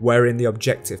wherein the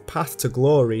objective path to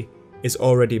glory is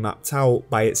already mapped out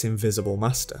by its invisible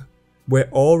master.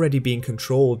 We're already being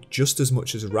controlled just as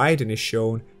much as Raiden is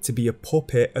shown to be a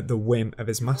puppet at the whim of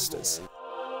his masters.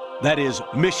 That is,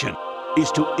 mission is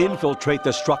to infiltrate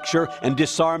the structure and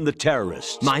disarm the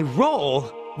terrorists. My role?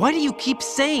 Why do you keep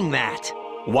saying that?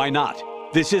 Why not?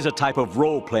 This is a type of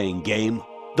role-playing game.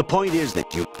 The point is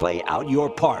that you play out your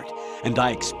part, and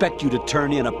I expect you to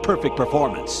turn in a perfect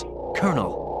performance.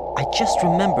 Colonel, I just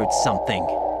remembered something.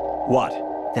 What?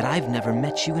 That I've never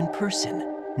met you in person.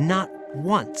 Not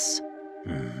once.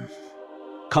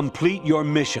 Complete your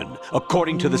mission,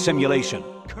 according to the simulation.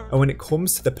 And when it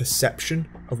comes to the perception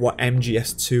of what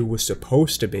MGS2 was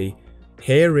supposed to be,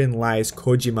 herein lies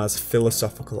Kojima's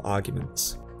philosophical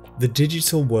arguments. The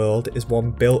digital world is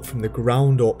one built from the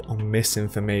ground up on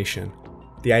misinformation.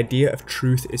 The idea of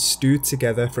truth is stewed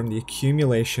together from the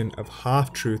accumulation of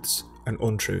half-truths and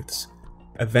untruths.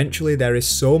 Eventually there is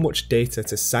so much data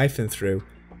to siphon through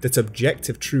that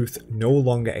objective truth no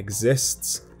longer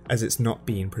exists as it's not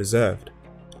being preserved.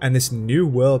 And this new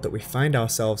world that we find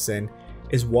ourselves in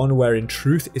is one wherein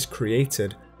truth is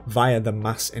created via the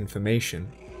mass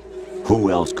information. Who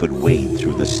else could wade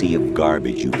through the sea of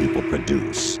garbage you people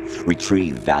produce,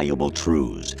 retrieve valuable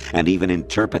truths, and even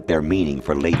interpret their meaning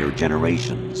for later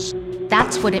generations?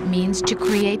 That's what it means to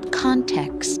create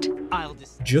context.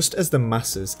 Just as the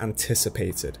masses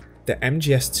anticipated that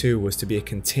MGS2 was to be a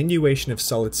continuation of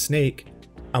Solid Snake,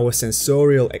 our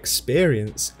sensorial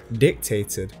experience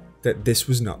dictated that this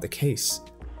was not the case.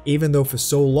 Even though for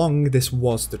so long this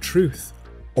was the truth,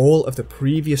 all of the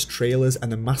previous trailers and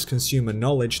the mass consumer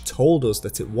knowledge told us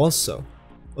that it was so,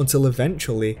 until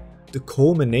eventually the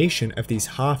culmination of these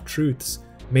half-truths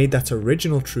made that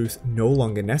original truth no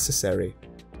longer necessary,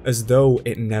 as though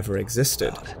it never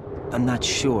existed. I'm not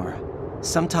sure.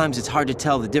 Sometimes it's hard to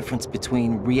tell the difference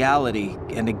between reality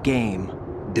and a game.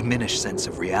 Diminished sense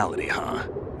of reality, huh?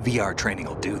 VR training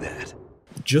will do that.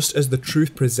 Just as the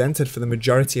truth presented for the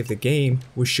majority of the game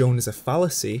was shown as a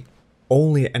fallacy,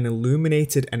 only an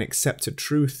illuminated and accepted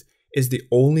truth is the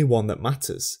only one that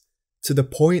matters, to the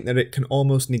point that it can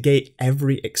almost negate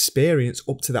every experience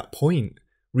up to that point,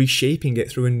 reshaping it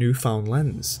through a newfound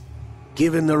lens.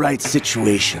 Given the right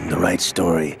situation, the right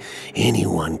story,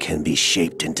 anyone can be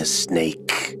shaped into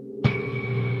Snake.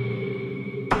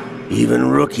 Even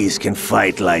rookies can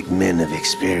fight like men of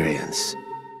experience.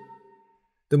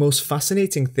 The most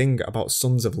fascinating thing about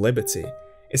Sons of Liberty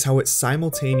is how it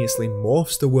simultaneously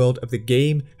morphs the world of the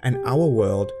game and our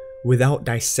world without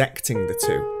dissecting the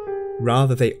two.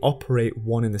 Rather, they operate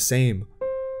one and the same.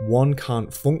 One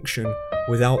can't function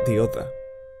without the other.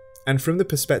 And from the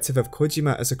perspective of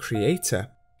Kojima as a creator,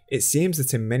 it seems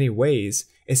that in many ways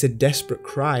it's a desperate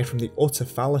cry from the utter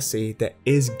fallacy that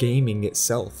is gaming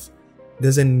itself.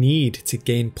 There's a need to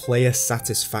gain player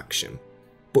satisfaction.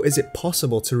 But is it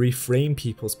possible to reframe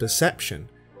people's perception,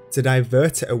 to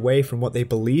divert it away from what they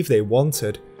believe they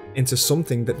wanted into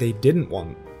something that they didn't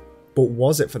want? But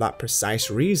was it for that precise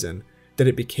reason that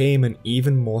it became an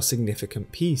even more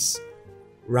significant piece?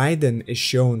 Raiden is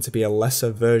shown to be a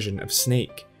lesser version of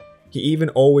Snake. He even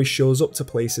always shows up to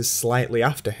places slightly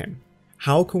after him.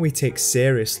 How can we take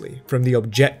seriously, from the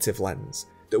objective lens,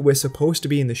 that we're supposed to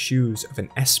be in the shoes of an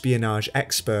espionage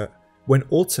expert when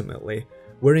ultimately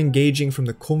we're engaging from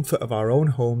the comfort of our own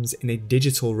homes in a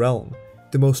digital realm,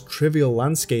 the most trivial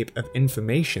landscape of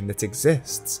information that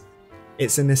exists?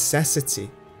 It's a necessity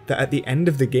that at the end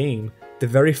of the game, the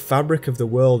very fabric of the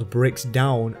world breaks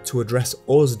down to address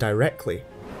us directly.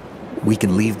 We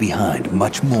can leave behind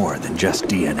much more than just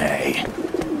DNA.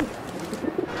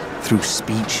 Through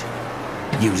speech,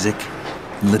 music,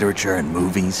 literature, and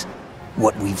movies,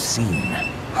 what we've seen,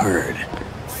 heard,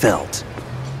 felt,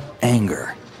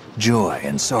 anger, joy,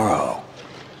 and sorrow.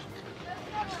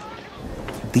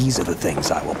 These are the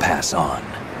things I will pass on.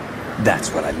 That's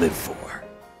what I live for.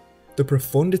 The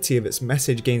profundity of its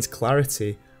message gains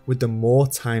clarity with the more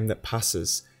time that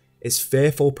passes. Its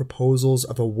fearful proposals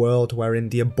of a world wherein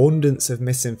the abundance of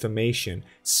misinformation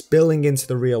spilling into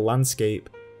the real landscape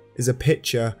is a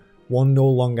picture one no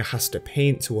longer has to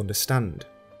paint to understand.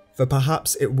 For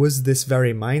perhaps it was this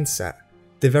very mindset,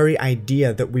 the very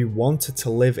idea that we wanted to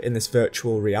live in this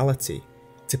virtual reality,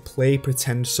 to play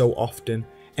pretend so often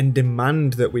and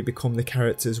demand that we become the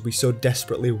characters we so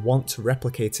desperately want to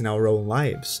replicate in our own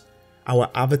lives. Our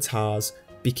avatars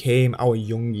became our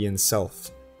Jungian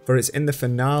self. For it's in the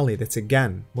finale that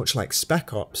again, much like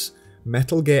Spec Ops,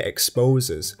 Metal Gear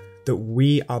exposes that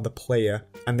we are the player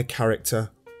and the character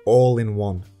all in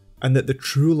one, and that the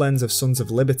true lens of Sons of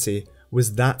Liberty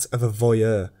was that of a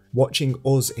voyeur, watching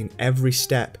us in every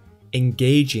step,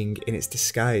 engaging in its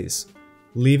disguise,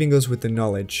 leaving us with the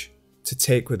knowledge to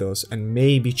take with us and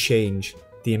maybe change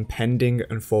the impending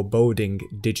and foreboding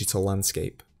digital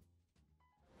landscape.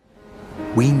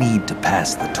 We need to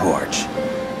pass the torch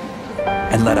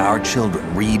and let our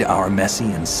children read our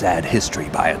messy and sad history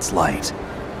by its light.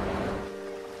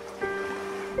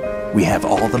 We have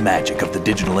all the magic of the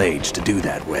digital age to do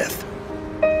that with.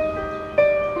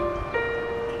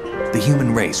 The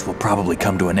human race will probably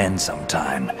come to an end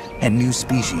sometime, and new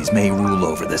species may rule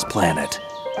over this planet.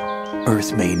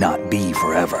 Earth may not be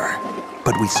forever,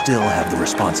 but we still have the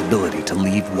responsibility to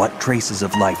leave what traces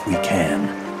of life we can.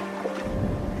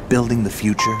 Building the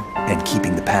future and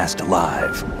keeping the past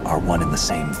alive are one and the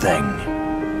same thing.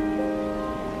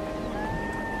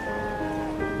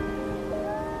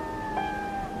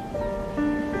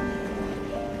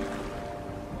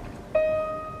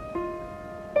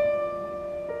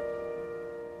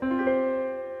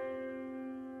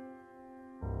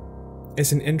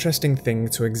 It's an interesting thing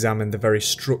to examine the very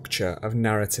structure of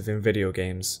narrative in video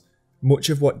games. Much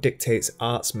of what dictates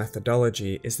art's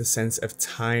methodology is the sense of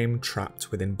time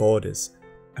trapped within borders.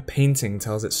 A painting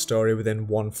tells its story within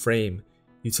one frame,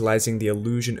 utilising the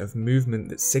illusion of movement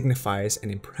that signifies an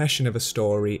impression of a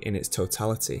story in its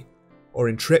totality. Or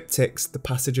in triptychs, the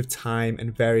passage of time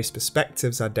and various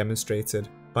perspectives are demonstrated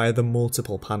via the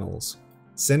multiple panels.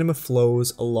 Cinema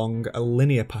flows along a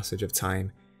linear passage of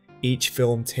time. Each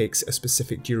film takes a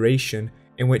specific duration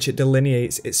in which it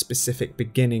delineates its specific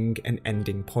beginning and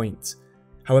ending point.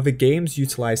 However, games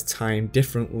utilise time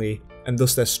differently, and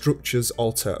thus their structures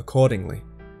alter accordingly.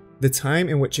 The time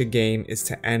in which a game is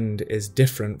to end is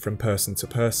different from person to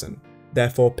person.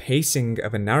 Therefore, pacing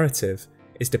of a narrative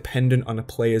is dependent on a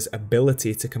player's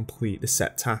ability to complete the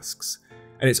set tasks,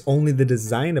 and it's only the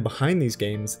designer behind these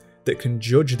games that can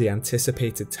judge the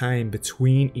anticipated time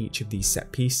between each of these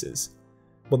set pieces.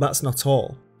 But that's not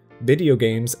all. Video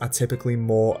games are typically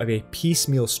more of a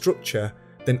piecemeal structure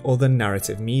than other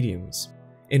narrative mediums.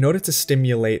 In order to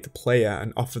stimulate the player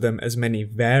and offer them as many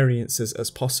variances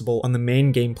as possible on the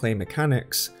main gameplay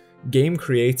mechanics, game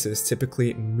creators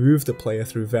typically move the player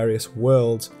through various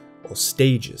worlds or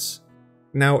stages.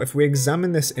 Now, if we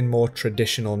examine this in more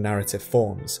traditional narrative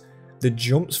forms, the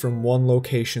jumps from one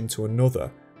location to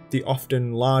another, the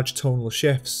often large tonal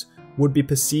shifts, would be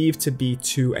perceived to be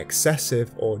too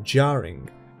excessive or jarring,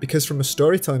 because from a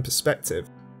storytelling perspective,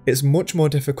 it's much more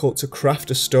difficult to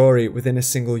craft a story within a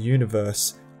single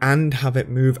universe and have it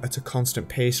move at a constant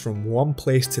pace from one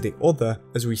place to the other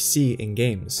as we see in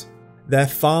games. They're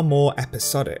far more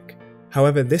episodic.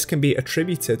 However, this can be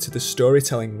attributed to the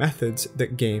storytelling methods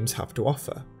that games have to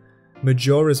offer.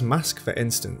 Majora's Mask, for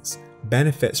instance,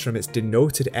 benefits from its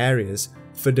denoted areas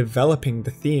for developing the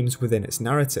themes within its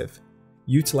narrative.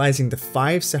 Utilising the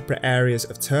 5 separate areas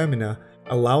of Termina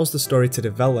allows the story to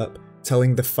develop,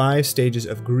 telling the 5 stages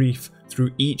of grief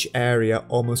through each area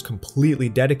almost completely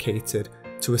dedicated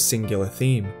to a singular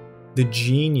theme. The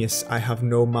genius I Have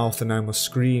No Mouth and I Must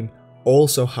Scream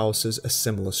also houses a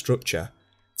similar structure.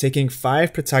 Taking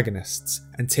 5 protagonists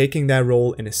and taking their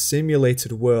role in a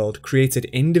simulated world created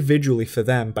individually for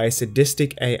them by a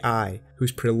sadistic AI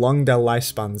who's prolonged their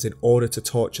lifespans in order to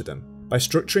torture them. By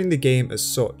structuring the game as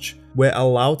such, we're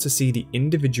allowed to see the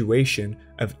individuation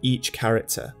of each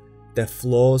character, their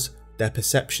flaws, their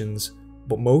perceptions,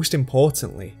 but most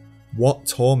importantly, what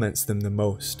torments them the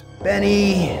most.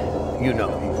 Benny, you know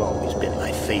you've always been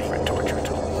my favorite torture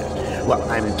tool. Well,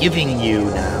 I'm giving you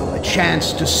now a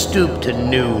chance to stoop to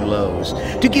new lows,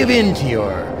 to give in to your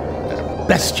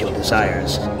bestial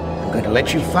desires. I'm going to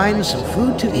let you find some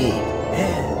food to eat.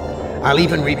 Yeah. I'll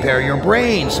even repair your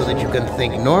brain so that you can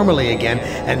think normally again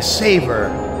and savor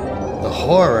the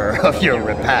horror of your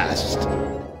repast.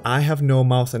 I Have No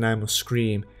Mouth and I Must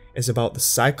Scream is about the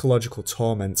psychological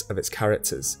torment of its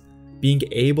characters. Being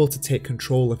able to take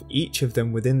control of each of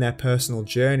them within their personal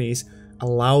journeys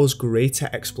allows greater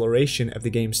exploration of the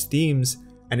game's themes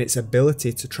and its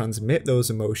ability to transmit those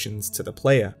emotions to the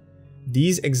player.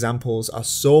 These examples are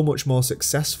so much more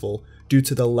successful due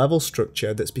to the level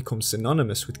structure that's become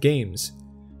synonymous with games.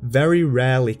 Very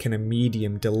rarely can a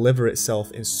medium deliver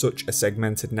itself in such a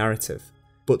segmented narrative.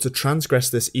 But to transgress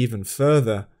this even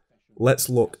further, let's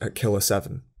look at Killer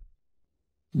 7.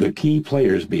 The key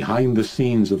players behind the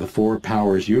scenes of the 4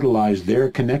 powers utilized their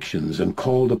connections and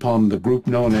called upon the group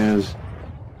known as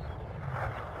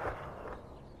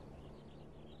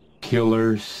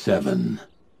Killer 7.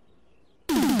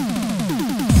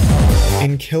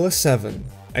 In Killer 7,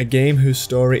 a game whose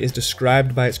story is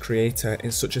described by its creator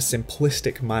in such a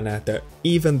simplistic manner that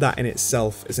even that in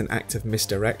itself is an act of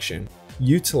misdirection,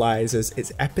 utilizes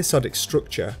its episodic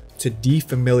structure to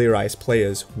defamiliarize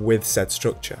players with said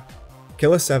structure.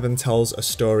 Killer 7 tells a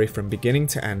story from beginning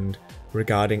to end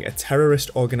regarding a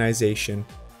terrorist organization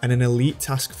and an elite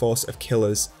task force of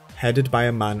killers headed by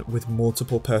a man with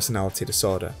multiple personality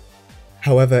disorder.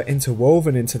 However,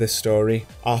 interwoven into this story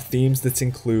are themes that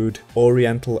include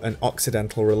Oriental and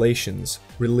Occidental relations,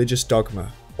 religious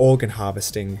dogma, organ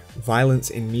harvesting,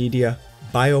 violence in media,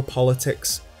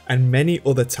 biopolitics, and many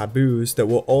other taboos that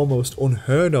were almost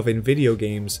unheard of in video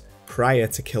games prior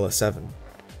to Killer 7.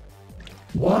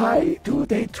 Why do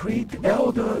they treat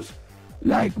elders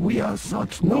like we are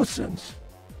such nuisance?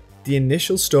 The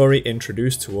initial story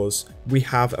introduced to us, we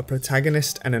have a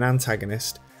protagonist and an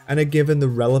antagonist, and are given the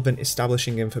relevant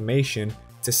establishing information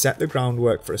to set the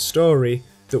groundwork for a story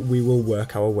that we will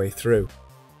work our way through.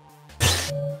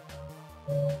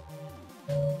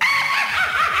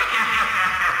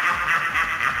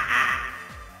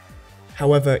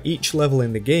 However, each level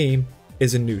in the game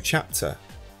is a new chapter,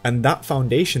 and that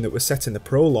foundation that was set in the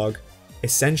prologue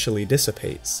essentially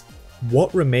dissipates.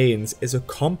 What remains is a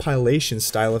compilation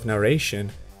style of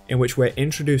narration in which we're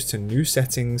introduced to new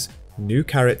settings, new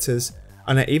characters,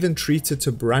 and are even treated to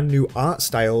brand new art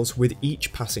styles with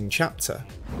each passing chapter.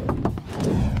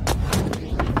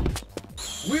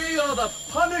 We are the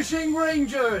Punishing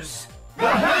Rangers! The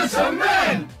Handsome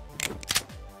Men!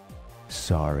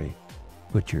 Sorry,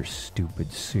 but your stupid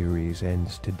series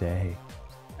ends today.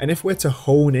 And if we're to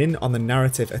hone in on the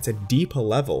narrative at a deeper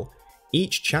level,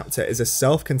 each chapter is a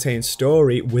self-contained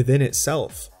story within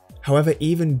itself. However,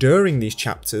 even during these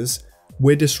chapters,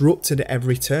 we're disrupted at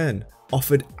every turn,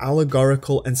 offered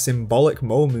allegorical and symbolic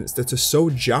moments that are so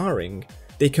jarring,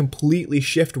 they completely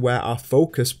shift where our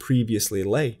focus previously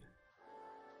lay.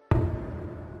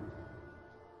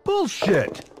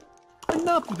 Bullshit!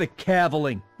 Enough with the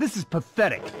cavilling. This is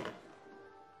pathetic.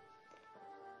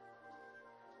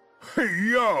 Hey,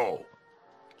 yo!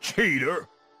 Cheater!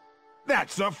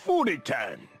 That's a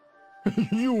 40-10!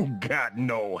 You got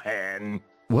no hand.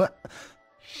 What?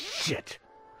 Shit.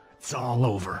 It's all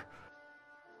over.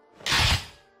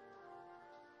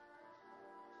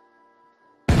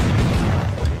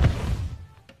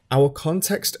 Our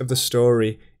context of the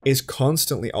story is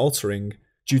constantly altering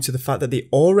due to the fact that the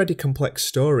already complex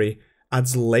story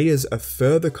adds layers of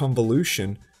further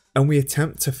convolution, and we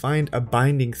attempt to find a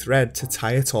binding thread to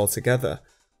tie it all together.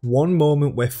 One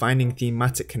moment we're finding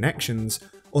thematic connections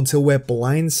until we're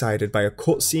blindsided by a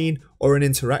cutscene or an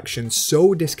interaction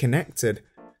so disconnected,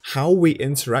 how we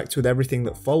interact with everything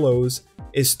that follows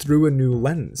is through a new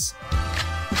lens.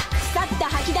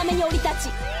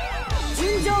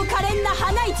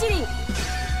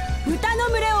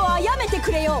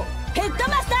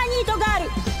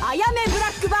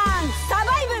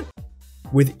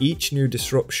 With each new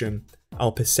disruption,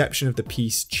 our perception of the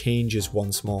piece changes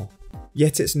once more.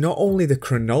 Yet it's not only the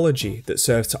chronology that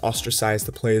serves to ostracize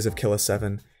the players of Killer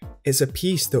 7, it's a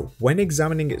piece that, when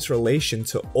examining its relation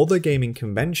to other gaming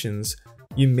conventions,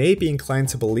 you may be inclined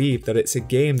to believe that it's a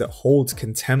game that holds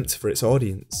contempt for its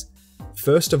audience.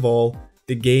 First of all,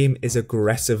 the game is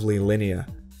aggressively linear,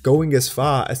 going as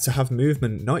far as to have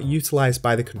movement not utilised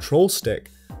by the control stick,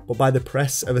 but by the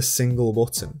press of a single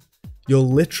button. You're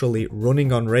literally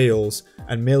running on rails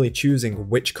and merely choosing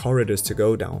which corridors to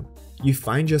go down. You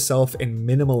find yourself in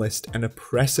minimalist and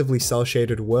oppressively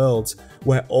cel-shaded worlds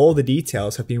where all the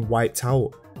details have been wiped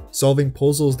out, solving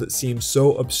puzzles that seem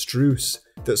so abstruse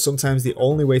that sometimes the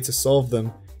only way to solve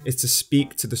them is to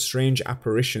speak to the strange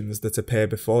apparitions that appear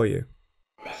before you.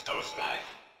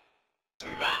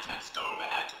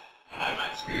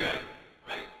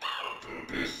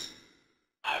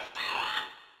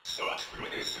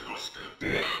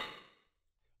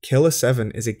 Killer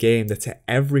 7 is a game that at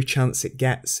every chance it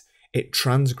gets, it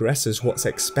transgresses what's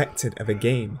expected of a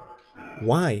game.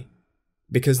 Why?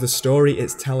 Because the story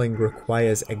it's telling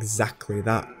requires exactly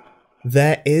that.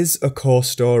 There is a core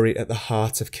story at the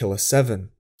heart of Killer 7,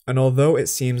 and although it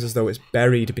seems as though it's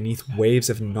buried beneath waves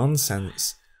of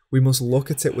nonsense, we must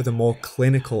look at it with a more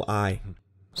clinical eye.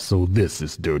 So this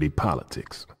is dirty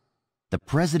politics. The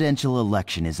presidential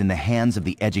election is in the hands of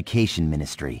the Education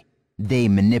Ministry. They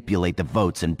manipulate the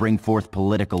votes and bring forth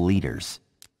political leaders.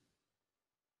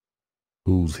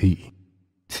 Who's he?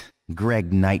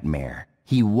 Greg Nightmare.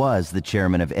 He was the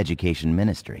chairman of Education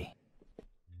Ministry.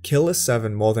 Killer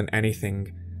 7, more than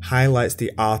anything, highlights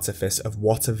the artifice of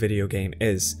what a video game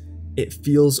is. It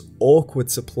feels awkward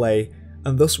to play,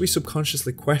 and thus we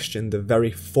subconsciously question the very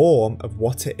form of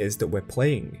what it is that we're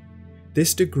playing.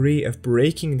 This degree of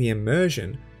breaking the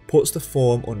immersion puts the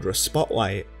form under a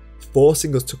spotlight,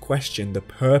 forcing us to question the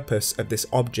purpose of this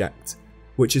object,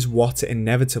 which is what it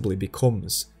inevitably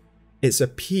becomes. It's a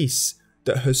piece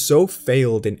that has so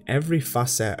failed in every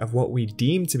facet of what we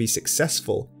deem to be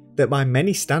successful that by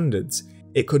many standards,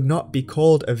 it could not be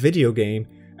called a video game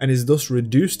and is thus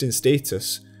reduced in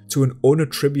status to an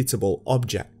unattributable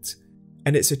object.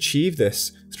 And it's achieved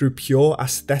this through pure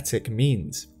aesthetic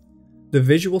means. The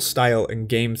visual style and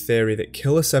game theory that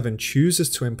Killer 7 chooses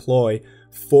to employ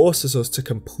forces us to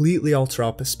completely alter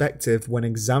our perspective when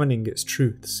examining its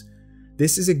truths.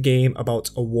 This is a game about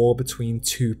a war between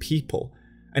two people,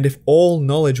 and if all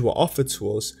knowledge were offered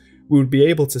to us, we would be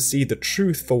able to see the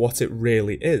truth for what it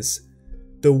really is.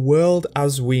 The world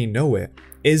as we know it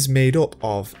is made up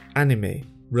of anime,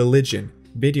 religion,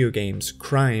 video games,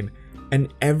 crime,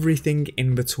 and everything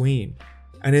in between.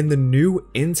 And in the new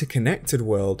interconnected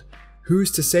world,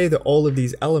 who's to say that all of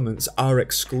these elements are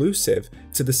exclusive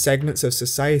to the segments of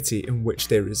society in which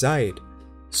they reside?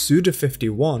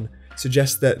 Suda51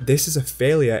 suggests that this is a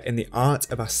failure in the art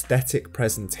of aesthetic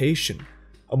presentation.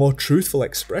 A more truthful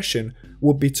expression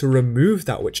would be to remove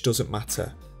that which doesn't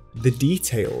matter, the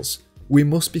details. We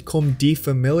must become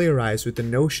defamiliarized with the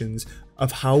notions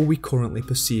of how we currently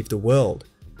perceive the world.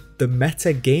 The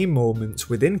meta game moments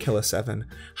within Killer 7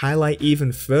 highlight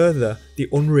even further the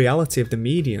unreality of the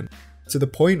medium, to the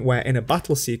point where in a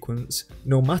battle sequence,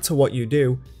 no matter what you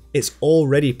do, it's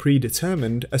already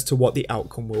predetermined as to what the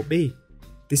outcome will be.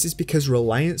 This is because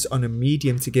reliance on a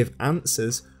medium to give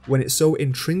answers when it's so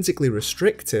intrinsically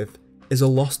restrictive is a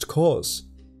lost cause.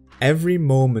 Every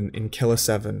moment in Killer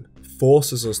 7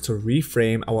 forces us to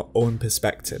reframe our own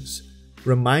perspectives,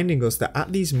 reminding us that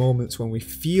at these moments when we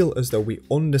feel as though we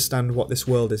understand what this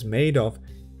world is made of,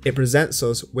 it presents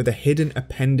us with a hidden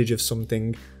appendage of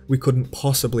something we couldn't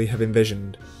possibly have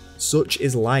envisioned. Such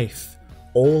is life.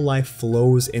 All life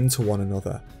flows into one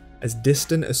another. As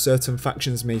distant as certain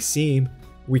factions may seem,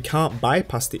 we can't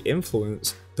bypass the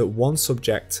influence that one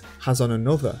subject has on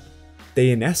another. They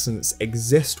in essence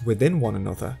exist within one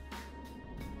another.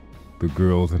 The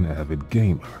girl's an avid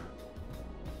gamer.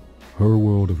 Her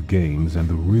world of games and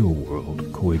the real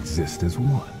world coexist as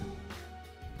one.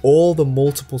 All the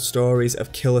multiple stories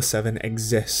of Killer 7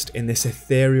 exist in this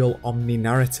ethereal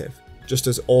omni-narrative, just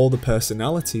as all the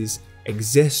personalities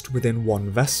exist within one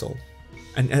vessel.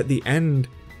 And at the end,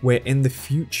 we're in the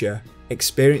future,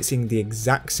 experiencing the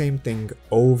exact same thing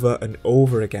over and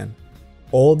over again.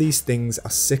 All these things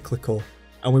are cyclical,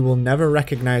 and we will never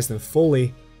recognize them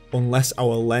fully unless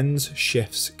our lens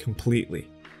shifts completely.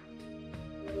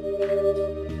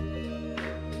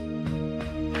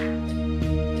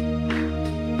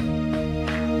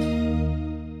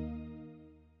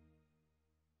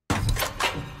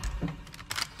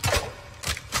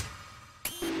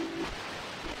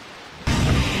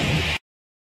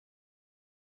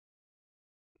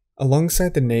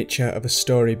 Alongside the nature of a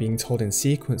story being told in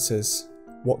sequences,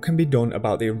 what can be done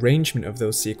about the arrangement of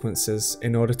those sequences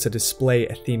in order to display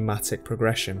a thematic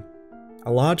progression?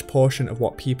 A large portion of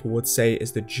what people would say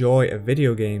is the joy of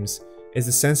video games is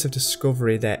the sense of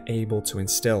discovery they're able to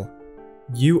instill.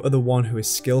 You are the one who is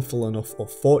skillful enough or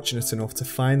fortunate enough to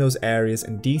find those areas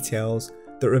and details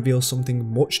that reveal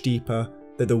something much deeper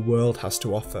that the world has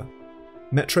to offer.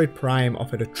 Metroid Prime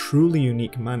offered a truly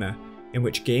unique manner in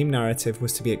which game narrative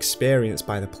was to be experienced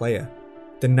by the player.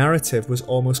 The narrative was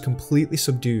almost completely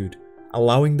subdued,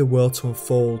 allowing the world to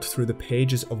unfold through the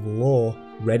pages of lore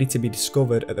ready to be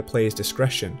discovered at the player's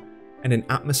discretion, and an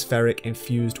atmospheric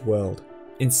infused world,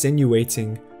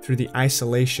 insinuating through the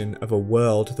isolation of a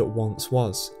world that once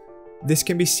was. This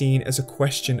can be seen as a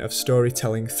question of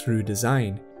storytelling through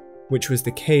design, which was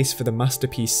the case for the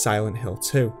masterpiece Silent Hill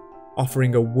 2,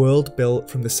 offering a world built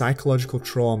from the psychological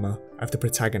trauma of the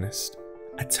protagonist.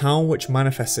 A town which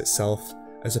manifests itself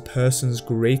as a person's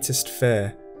greatest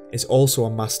fear is also a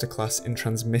masterclass in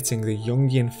transmitting the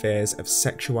Jungian fears of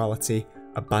sexuality,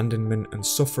 abandonment and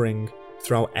suffering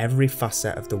throughout every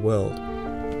facet of the world.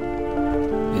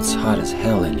 It's hot as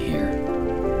hell in here.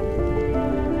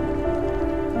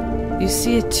 You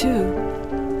see it too?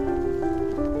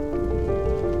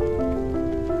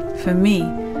 For me,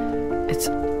 it's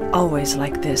always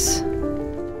like this.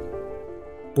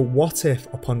 But what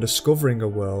if, upon discovering a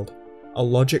world, a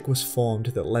logic was formed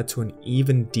that led to an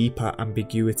even deeper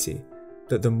ambiguity,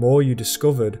 that the more you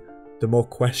discovered, the more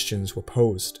questions were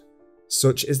posed?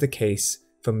 Such is the case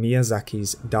for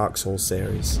Miyazaki's Dark Souls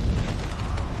series.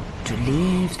 To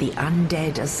leave the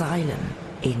undead asylum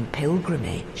in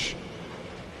pilgrimage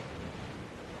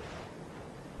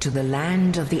to the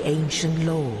land of the ancient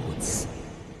lords.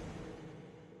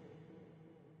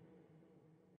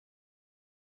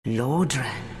 Lordran.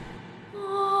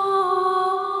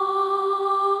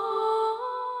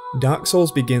 Dark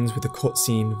Souls begins with a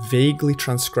cutscene vaguely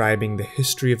transcribing the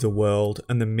history of the world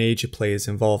and the major players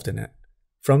involved in it.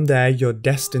 From there, you're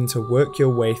destined to work your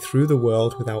way through the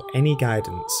world without any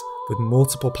guidance, with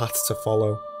multiple paths to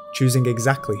follow, choosing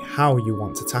exactly how you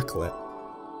want to tackle it.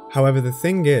 However, the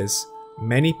thing is,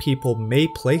 many people may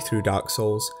play through Dark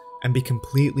Souls and be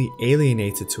completely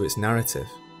alienated to its narrative.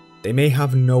 They may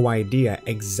have no idea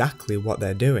exactly what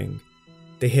they're doing.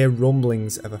 They hear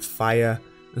rumblings of a fire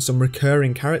and some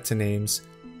recurring character names,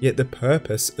 yet the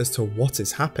purpose as to what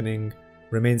is happening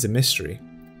remains a mystery.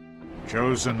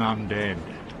 Chosen undead,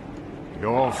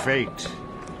 your fate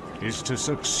is to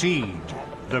succeed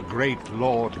the great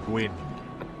Lord Gwyn,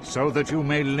 so that you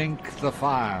may link the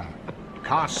fire,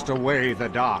 cast away the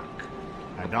dark,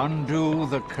 and undo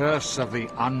the curse of the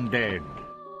undead.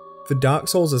 The Dark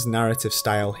Souls' narrative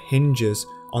style hinges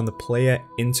on the player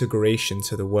integration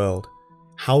to the world.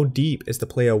 How deep is the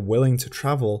player willing to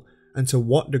travel, and to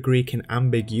what degree can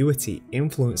ambiguity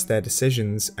influence their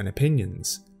decisions and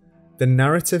opinions? The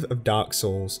narrative of Dark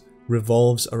Souls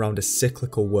revolves around a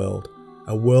cyclical world,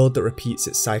 a world that repeats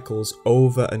its cycles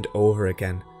over and over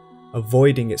again,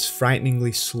 avoiding its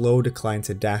frighteningly slow decline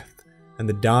to death and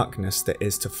the darkness that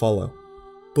is to follow.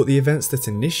 But the events that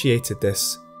initiated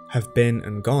this have been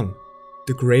and gone.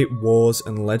 The great wars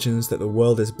and legends that the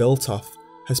world is built off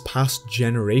has passed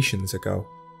generations ago.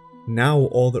 Now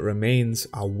all that remains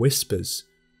are whispers,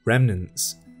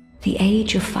 remnants. The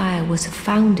Age of Fire was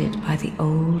founded by the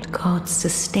old gods,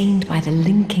 sustained by the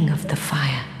linking of the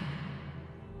fire.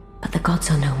 But the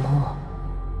gods are no more,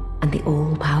 and the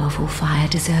all-powerful fire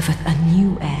deserveth a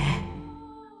new heir.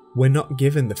 We're not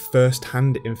given the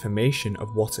first-hand information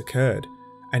of what occurred,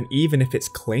 and even if it's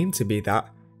claimed to be that,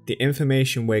 the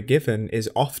information we're given is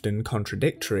often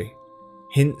contradictory.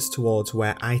 Hints towards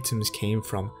where items came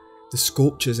from, the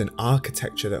sculptures and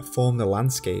architecture that form the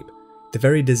landscape, the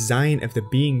very design of the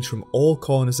beings from all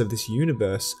corners of this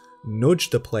universe nudge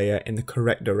the player in the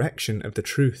correct direction of the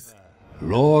truth.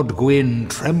 Lord Gwyn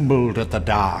trembled at the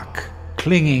dark,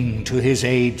 clinging to his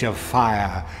Age of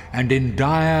Fire and in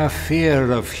dire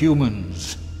fear of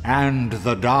humans, and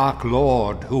the Dark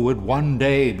Lord who would one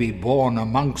day be born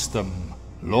amongst them.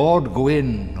 Lord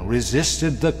Gwyn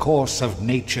resisted the course of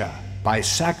nature by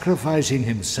sacrificing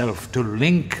himself to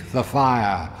link the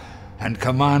fire and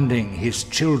commanding his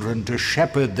children to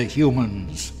shepherd the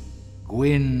humans.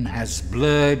 Gwyn has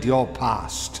blurred your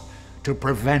past to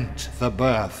prevent the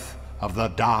birth of the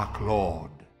Dark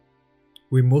Lord.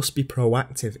 We must be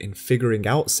proactive in figuring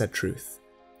out said truth.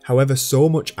 However, so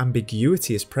much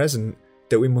ambiguity is present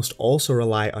that we must also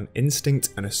rely on instinct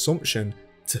and assumption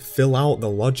to fill out the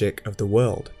logic of the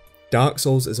world. Dark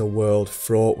Souls is a world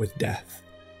fraught with death.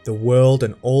 The world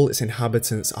and all its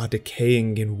inhabitants are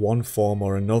decaying in one form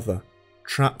or another.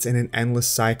 Trapped in an endless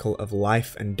cycle of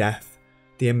life and death,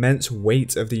 the immense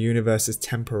weight of the universe's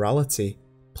temporality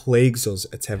plagues us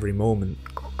at every moment.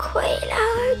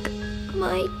 Quaylag,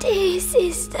 my dear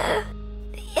sister,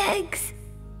 the eggs,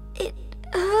 it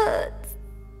hurts.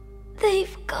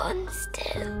 They've gone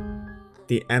still.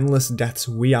 The endless deaths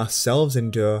we ourselves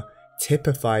endure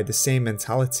typify the same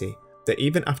mentality, that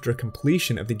even after a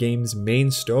completion of the game's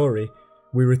main story,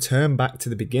 we return back to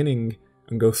the beginning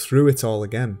and go through it all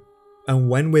again. And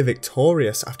when we're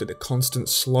victorious after the constant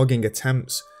slogging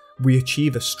attempts, we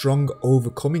achieve a strong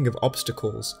overcoming of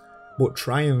obstacles, but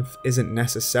triumph isn't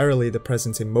necessarily the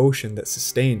present emotion that's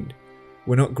sustained.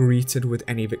 We're not greeted with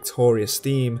any victorious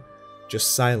theme,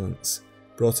 just silence,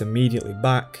 brought immediately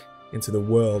back into the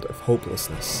world of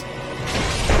hopelessness.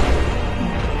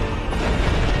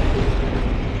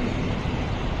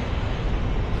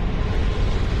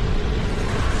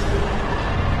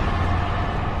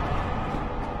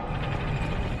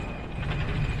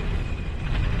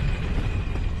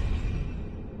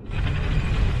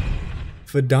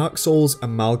 For Dark Souls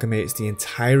amalgamates the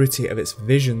entirety of its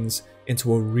visions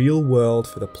into a real world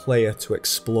for the player to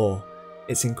explore.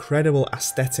 Its incredible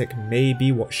aesthetic may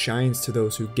be what shines to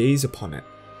those who gaze upon it,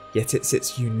 yet it's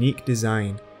its unique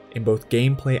design in both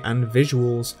gameplay and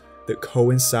visuals that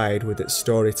coincide with its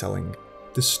storytelling.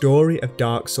 The story of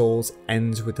Dark Souls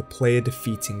ends with the player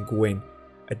defeating Gwyn,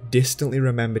 a distantly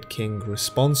remembered king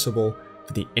responsible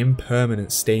for the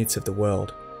impermanent state of the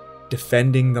world,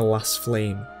 defending the last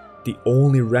flame, the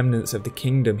only remnants of the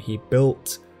kingdom he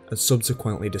built and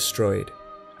subsequently destroyed.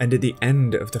 And at the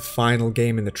end of the final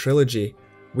game in the trilogy,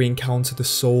 we encounter the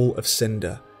soul of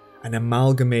Cinder, an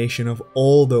amalgamation of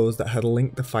all those that had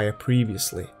linked the fire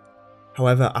previously.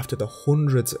 However, after the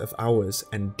hundreds of hours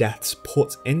and deaths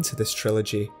put into this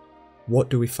trilogy, what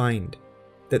do we find?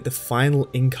 That the final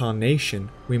incarnation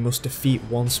we must defeat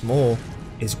once more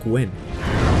is Gwyn.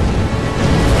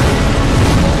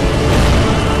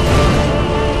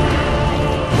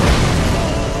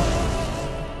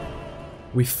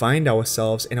 We find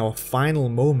ourselves in our final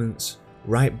moments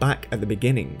right back at the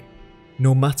beginning.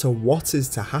 No matter what is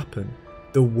to happen,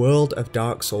 the world of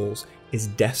Dark Souls is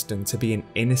destined to be an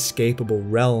inescapable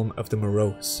realm of the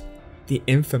morose. The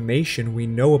information we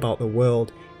know about the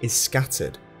world is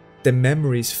scattered. The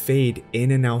memories fade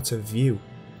in and out of view.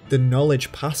 The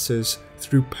knowledge passes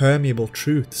through permeable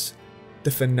truths.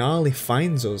 The finale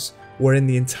finds us wherein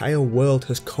the entire world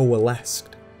has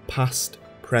coalesced, past,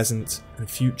 present, and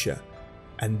future.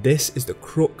 And this is the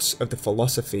crux of the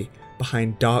philosophy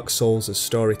behind Dark Souls'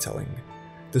 storytelling.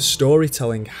 The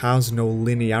storytelling has no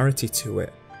linearity to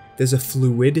it. There's a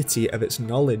fluidity of its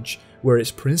knowledge where its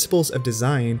principles of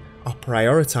design are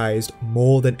prioritized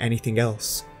more than anything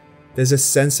else. There's a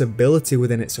sensibility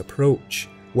within its approach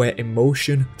where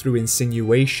emotion through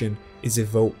insinuation is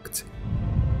evoked.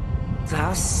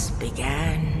 Thus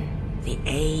began the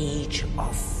Age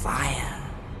of Fire.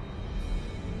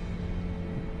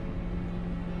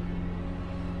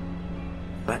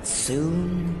 But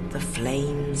soon the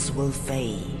flames will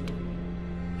fade,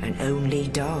 and only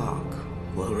dark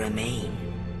will remain.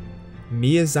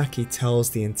 Miyazaki tells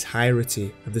the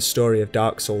entirety of the story of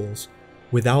Dark Souls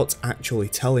without actually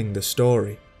telling the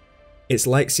story. It's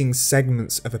like seeing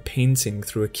segments of a painting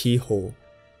through a keyhole.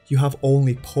 You have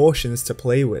only portions to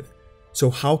play with, so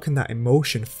how can that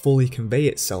emotion fully convey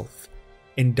itself?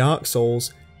 In Dark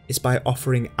Souls, it's by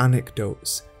offering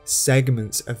anecdotes,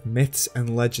 segments of myths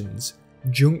and legends,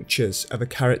 junctures of a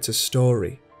character's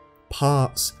story,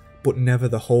 parts but never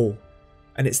the whole.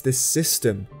 And it's this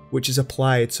system which is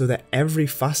applied so that every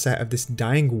facet of this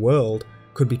dying world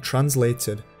could be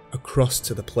translated across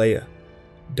to the player.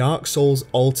 Dark Souls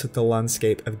altered the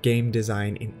landscape of game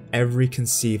design in every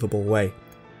conceivable way.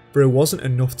 For it wasn't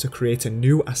enough to create a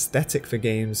new aesthetic for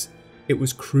games, it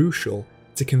was crucial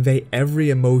to convey every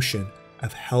emotion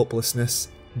of helplessness,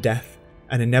 death,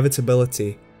 and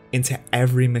inevitability into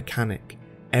every mechanic,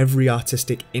 every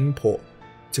artistic input,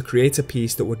 to create a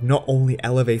piece that would not only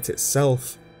elevate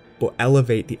itself, but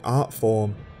elevate the art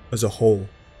form as a whole.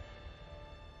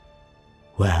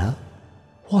 Well,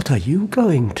 what are you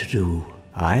going to do?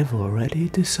 I've already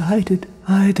decided.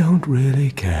 I don't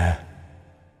really care.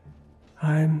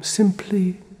 I'm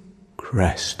simply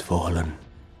crestfallen.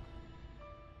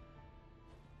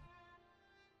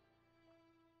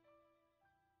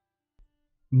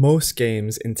 Most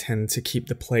games intend to keep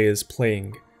the players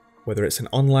playing, whether it's an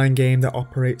online game that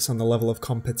operates on the level of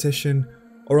competition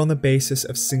or on the basis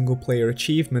of single-player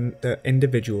achievement that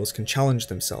individuals can challenge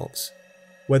themselves.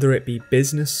 Whether it be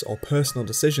business or personal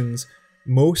decisions,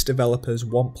 most developers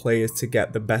want players to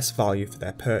get the best value for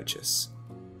their purchase.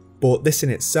 But this in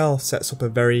itself sets up a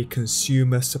very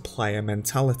consumer-supplier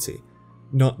mentality,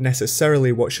 not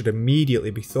necessarily what should immediately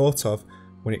be thought of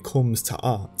when it comes to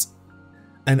art.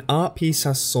 An art piece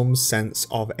has some sense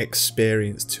of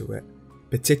experience to it,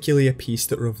 particularly a piece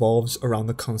that revolves around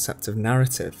the concept of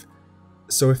narrative.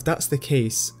 So if that's the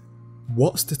case,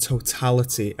 what's the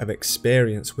totality of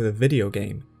experience with a video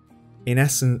game? In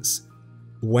essence,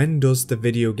 when does the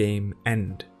video game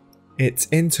end? It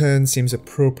in turn seems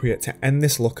appropriate to end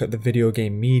this look at the video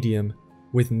game medium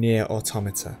with Nier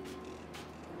Automata.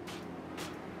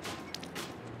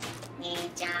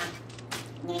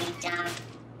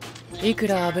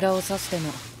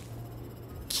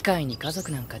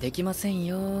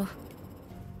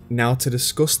 Now, to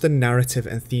discuss the narrative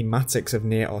and thematics of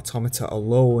Nier Automata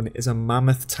alone is a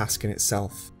mammoth task in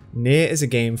itself. Nier is a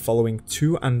game following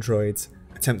two androids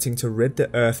attempting to rid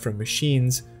the Earth from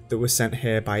machines that were sent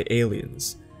here by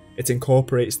aliens. It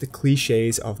incorporates the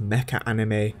cliches of mecha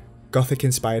anime,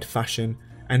 gothic-inspired fashion,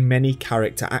 and many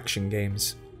character action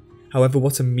games. However,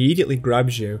 what immediately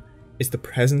grabs you is the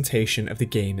presentation of the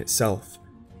game itself.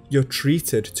 You're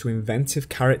treated to inventive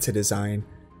character design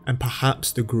and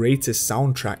perhaps the greatest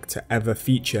soundtrack to ever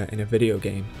feature in a video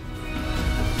game.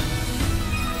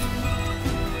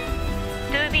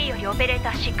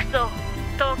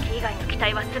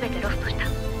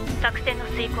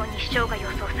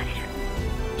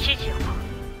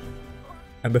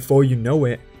 And before you know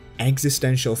it,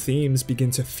 existential themes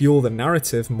begin to fuel the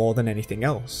narrative more than anything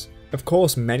else. Of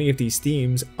course, many of these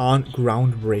themes aren't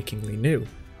groundbreakingly new.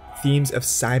 Themes of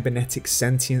cybernetic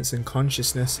sentience and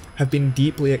consciousness have been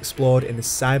deeply explored in the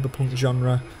cyberpunk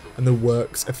genre and the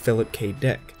works of Philip K.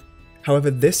 Dick. However,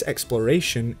 this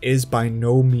exploration is by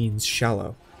no means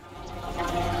shallow.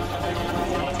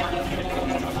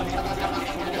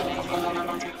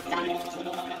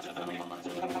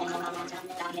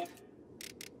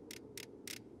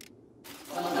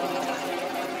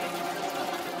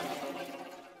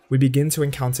 We begin to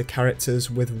encounter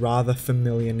characters with rather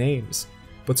familiar names,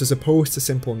 but as opposed to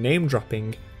simple name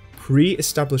dropping,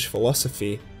 pre-established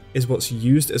philosophy is what's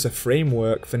used as a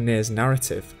framework for Nier's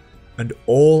narrative, and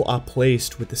all are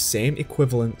placed with the same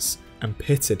equivalence and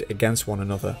pitted against one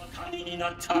another.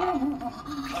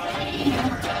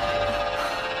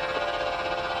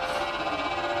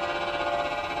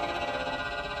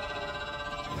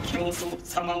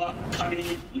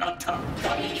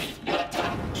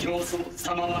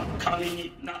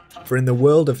 For in the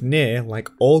world of Nier, like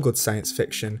all good science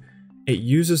fiction, it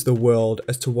uses the world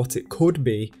as to what it could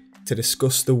be to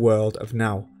discuss the world of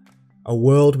now. A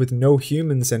world with no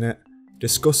humans in it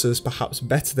discusses, perhaps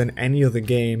better than any other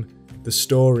game, the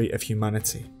story of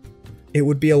humanity. It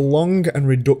would be a long and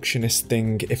reductionist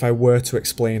thing if I were to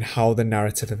explain how the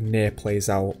narrative of Nier plays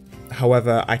out.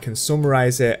 However, I can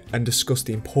summarise it and discuss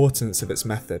the importance of its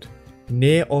method.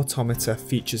 Nier Automata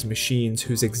features machines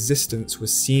whose existence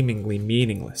was seemingly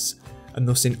meaningless, and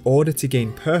thus in order to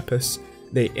gain purpose,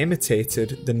 they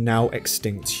imitated the now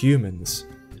extinct humans.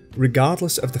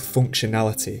 Regardless of the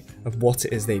functionality of what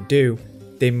it is they do,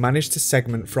 they manage to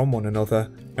segment from one another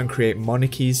and create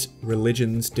monarchies,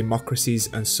 religions, democracies,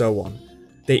 and so on.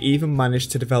 They even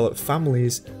managed to develop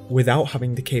families without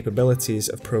having the capabilities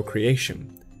of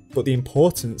procreation. But the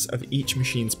importance of each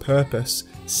machine's purpose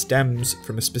stems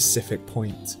from a specific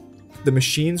point. The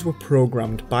machines were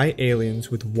programmed by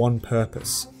aliens with one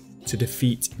purpose: to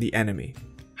defeat the enemy.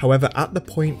 However, at the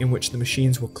point in which the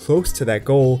machines were close to their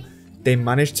goal, they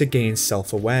managed to gain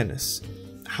self-awareness.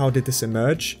 How did this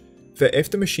emerge? For if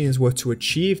the machines were to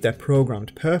achieve their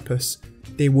programmed purpose,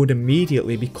 they would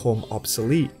immediately become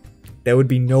obsolete. There would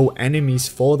be no enemies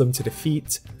for them to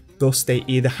defeat, thus they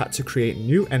either had to create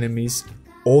new enemies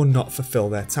or not fulfill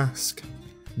their task.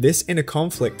 This inner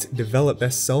conflict developed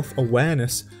their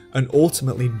self-awareness and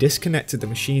ultimately disconnected the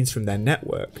machines from their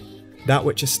network, that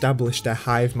which established their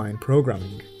hive mind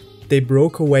programming. They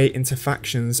broke away into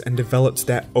factions and developed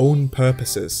their own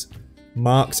purposes.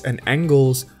 Marx and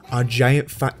Engels are giant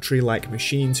factory-like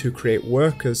machines who create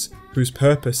workers whose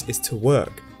purpose is to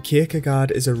work.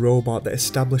 Kierkegaard is a robot that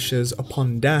establishes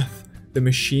upon death, the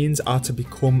machines are to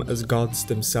become as gods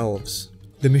themselves.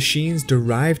 The machines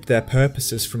derived their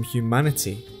purposes from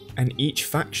humanity, and each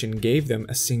faction gave them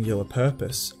a singular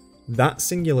purpose. That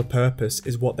singular purpose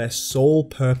is what their sole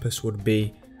purpose would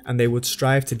be, and they would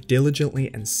strive to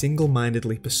diligently and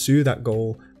single-mindedly pursue that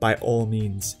goal by all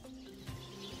means.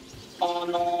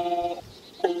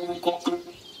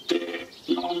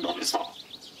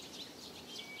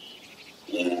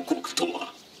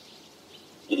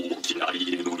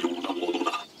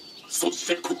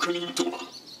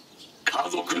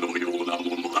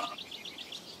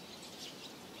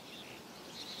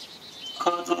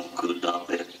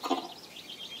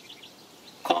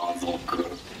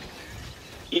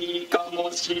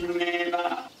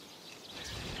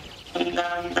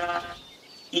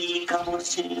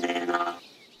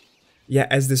 Yet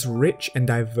as this rich and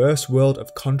diverse world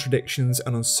of contradictions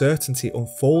and uncertainty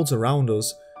unfolds around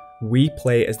us, we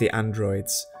play as the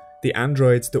androids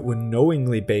that were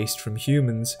knowingly based from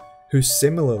humans, whose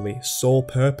similarly sole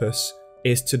purpose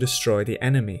is to destroy the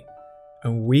enemy.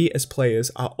 And we as players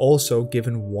are also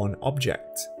given one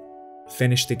object: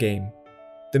 finish the game.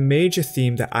 The major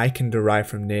theme that I can derive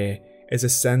from Nier is a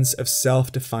sense of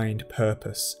self-defined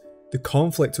purpose. The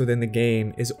conflict within the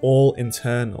game is all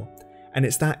internal, and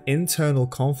it's that internal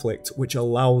conflict which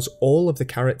allows all of the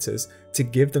characters to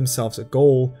give themselves a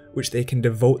goal which they can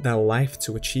devote their life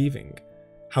to achieving.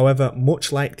 However,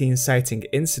 much like the inciting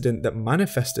incident that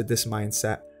manifested this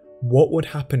mindset, what would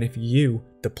happen if you,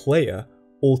 the player,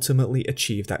 ultimately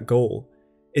achieve that goal?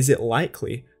 Is it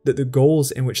likely that the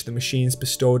goals in which the machines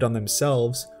bestowed on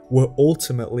themselves were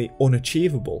ultimately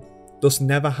unachievable, thus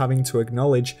never having to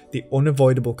acknowledge the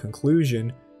unavoidable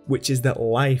conclusion, which is that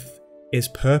life is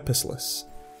purposeless?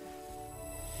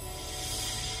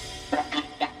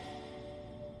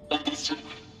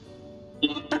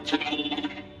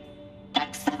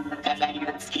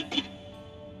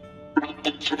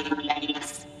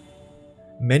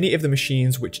 Many of the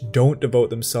machines which don't devote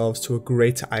themselves to a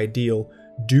greater ideal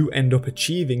do end up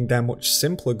achieving their much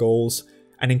simpler goals,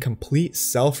 and in complete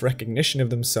self-recognition of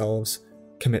themselves,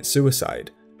 commit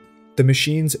suicide. The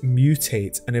machines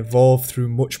mutate and evolve through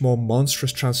much more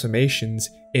monstrous transformations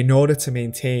in order to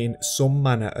maintain some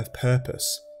manner of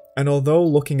purpose. And although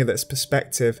looking at this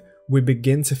perspective, we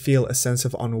begin to feel a sense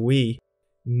of ennui,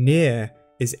 Nier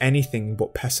is anything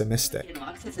but pessimistic.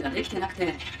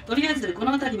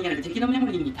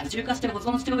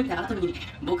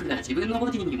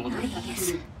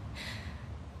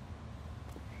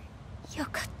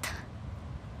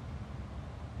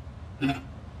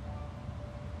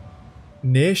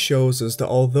 Nier shows us that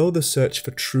although the search for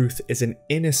truth is an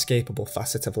inescapable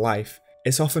facet of life,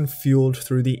 it's often fueled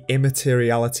through the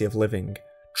immateriality of living,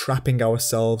 trapping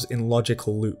ourselves in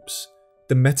logical loops.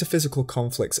 The metaphysical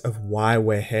conflicts of why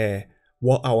we're here,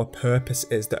 what our purpose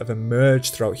is that have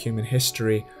emerged throughout human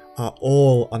history are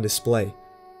all on display.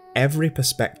 Every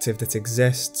perspective that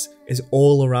exists is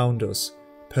all around us,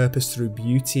 purpose through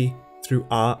beauty, through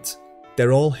art,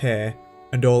 they're all here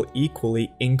and all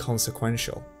equally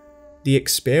inconsequential. The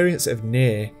experience of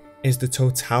Nier is the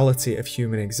totality of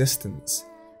human existence.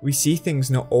 We see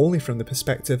things not only from the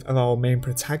perspective of our main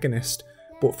protagonist,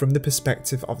 but from the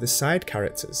perspective of the side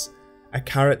characters. A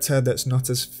character that's not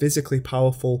as physically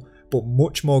powerful, but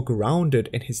much more grounded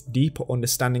in his deeper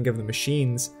understanding of the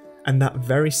machines, and that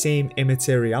very same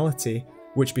immateriality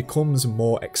which becomes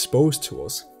more exposed to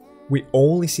us. We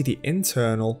only see the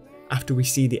internal after we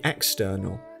see the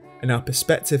external, and our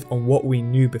perspective on what we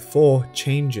knew before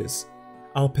changes.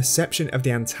 Our perception of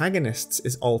the antagonists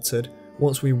is altered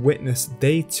once we witness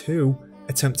they too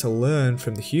attempt to learn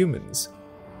from the humans.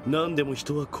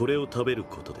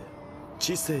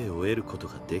 知性を得ること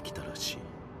ができたらしい。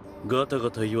ガタ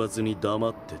ガタ言わずに黙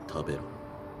って食べろ。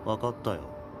分かったよ。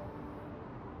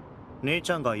兄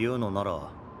ちゃんが言うのなら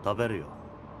食べるよ。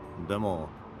でも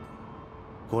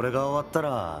これが終わった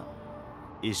ら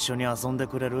一緒に遊んで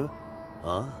くれる？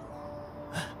あ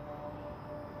あ。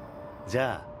じ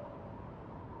ゃ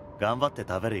あ頑張って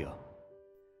食べるよ。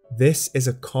This is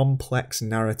a complex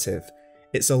narrative.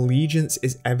 Its allegiance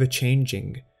is ever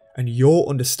changing, and your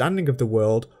understanding of the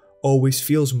world always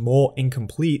feels more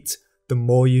incomplete the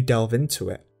more you delve into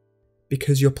it.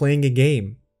 Because you're playing a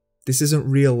game. This isn't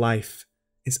real life,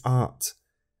 it's art.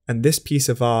 And this piece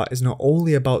of art is not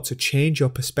only about to change your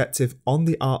perspective on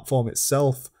the art form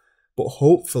itself, but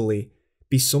hopefully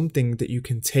be something that you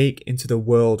can take into the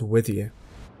world with you.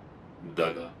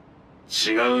 だが、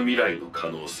違う未来の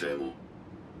可能性も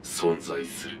存在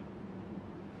する。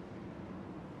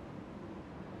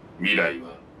未来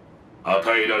は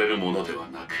与えられるものでは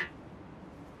なく、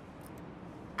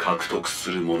獲得す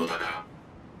るものだから。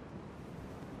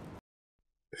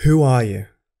Who are you?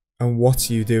 And what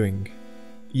are you doing?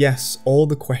 Yes, all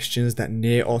the questions that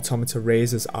Nier Automata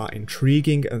raises are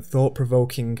intriguing and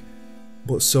thought-provoking,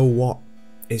 but so what?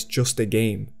 It's just a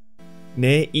game.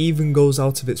 Nier even goes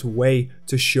out of its way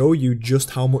to show you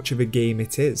just how much of a game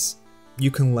it is.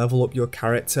 You can level up your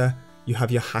character, you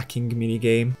have your hacking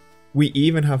minigame. We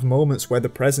even have moments where the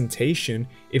presentation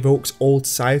evokes old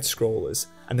side-scrollers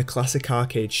and the classic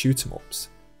arcade shoot-em-ups.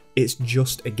 It's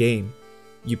just a game.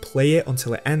 You play it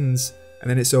until it ends, and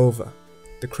then it's over.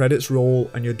 The credits roll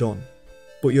and you're done.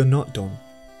 But you're not done.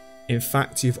 In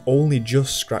fact, you've only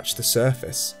just scratched the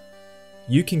surface.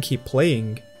 You can keep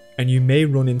playing, and you may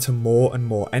run into more and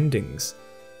more endings.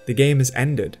 The game has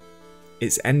ended.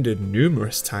 It's ended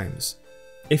numerous times.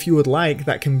 If you would like,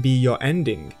 that can be your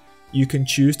ending. You can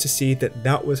choose to see that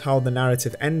that was how the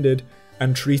narrative ended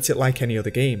and treat it like any other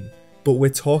game. But we're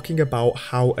talking about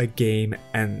how a game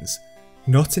ends.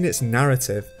 Not in its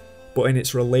narrative, but in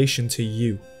its relation to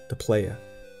you, the player.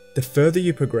 The further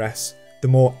you progress, the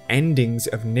more endings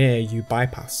of Nier you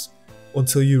bypass,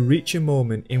 until you reach a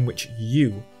moment in which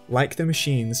you, like the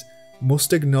machines,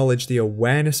 must acknowledge the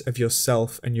awareness of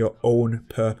yourself and your own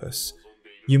purpose.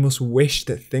 You must wish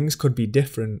that things could be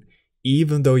different,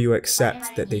 even though you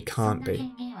accept that they can't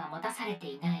be.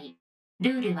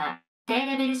 ルールは低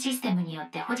レベルシステムによっ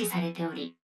て保持されてお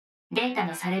り、データ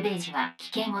のサルベージは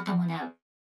危険を伴う。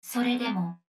それで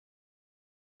も、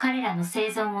彼らの生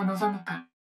存を望むか。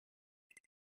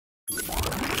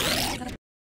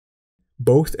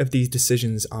Both of these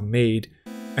decisions are made,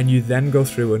 and you then go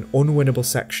through an unwinnable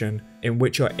section in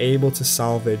which you're able to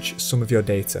salvage some of your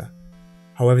data.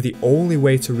 However, the only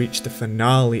way to reach the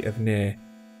finale of Nier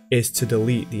is to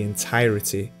delete the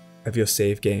entirety of your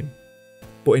save game.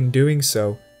 But in doing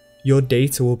so, your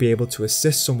data will be able to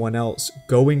assist someone else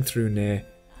going through Nier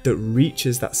that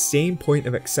reaches that same point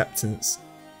of acceptance,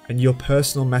 and your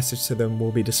personal message to them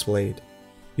will be displayed.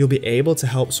 You'll be able to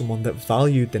help someone that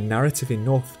valued the narrative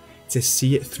enough to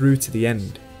see it through to the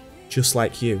end. Just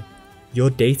like you, your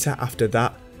data after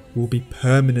that will be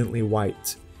permanently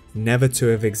wiped, never to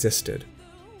have existed.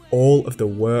 All of the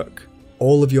work,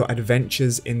 all of your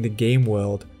adventures in the game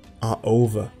world are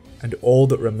over, and all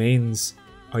that remains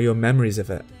are your memories of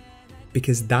it.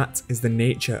 Because that is the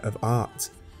nature of art.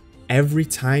 Every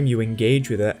time you engage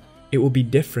with it, it will be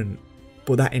different,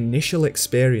 but that initial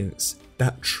experience,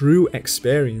 that true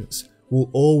experience, will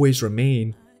always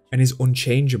remain and is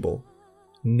unchangeable.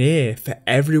 Nier, for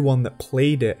everyone that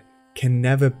played it, can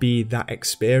never be that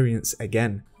experience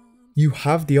again. You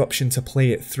have the option to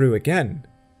play it through again,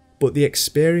 but the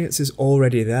experience is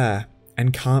already there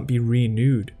and can't be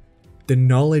renewed. The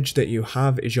knowledge that you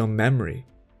have is your memory.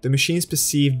 The machines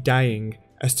perceive dying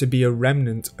as to be a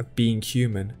remnant of being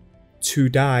human. To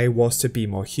die was to be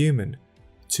more human,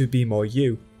 to be more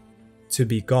you, to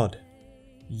be God.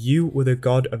 You were the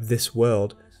God of this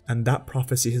world, and that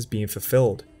prophecy has been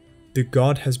fulfilled. The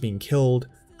God has been killed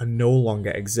and no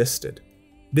longer existed.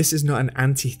 This is not an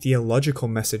anti-theological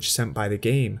message sent by the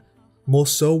game, more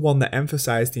so one that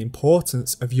emphasized the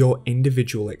importance of your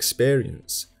individual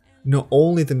experience. Not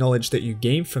only the knowledge that you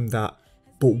gain from that,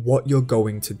 but what you're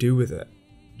going to do with it.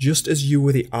 Just as you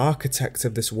were the architect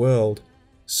of this world,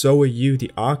 so are you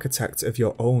the architect of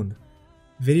your own.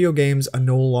 Video games are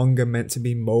no longer meant to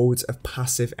be modes of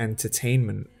passive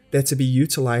entertainment. They're to be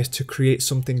utilized to create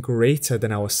something greater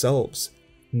than ourselves.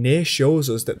 Nier shows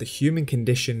us that the human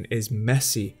condition is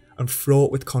messy and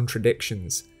fraught with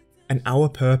contradictions, and our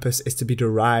purpose is to be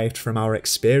derived from our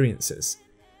experiences.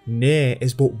 Nier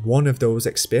is but one of those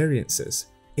experiences.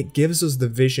 It gives us the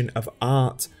vision of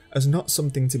art as not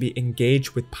something to be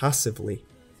engaged with passively.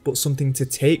 but something to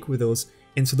take with us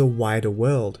into the wider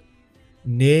world.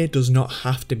 Nier does not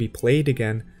have to be played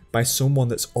again by someone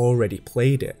that's already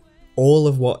played it. All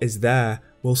of what is there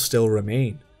will still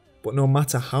remain, but no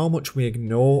matter how much we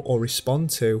ignore or respond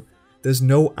to, there's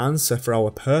no answer for our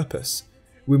purpose.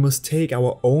 We must take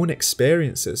our own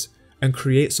experiences and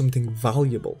create something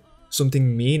valuable,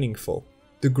 something meaningful.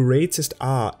 The greatest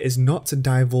art is not to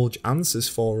divulge answers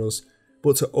for us,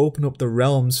 but to open up the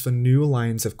realms for new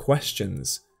lines of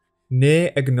questions.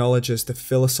 Nier acknowledges the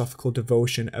philosophical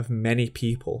devotion of many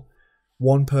people.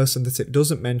 One person that it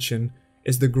doesn't mention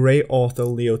is the great author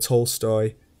Leo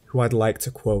Tolstoy, who I'd like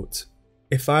to quote.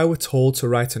 "If I were told to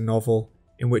write a novel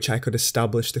in which I could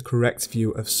establish the correct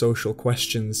view of social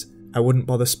questions, I wouldn't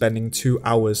bother spending 2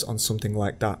 hours on something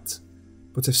like that.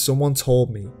 But if someone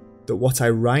told me that what I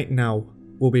write now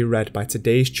will be read by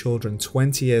today's children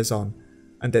 20 years on,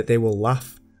 and that they will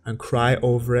laugh and cry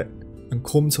over it and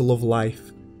come to love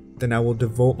life, then I will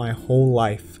devote my whole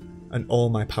life and all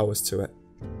my powers to it."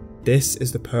 This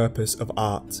is the purpose of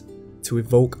art, to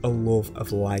evoke a love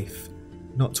of life,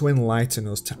 not to enlighten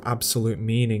us to absolute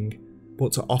meaning,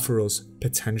 but to offer us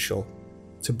potential,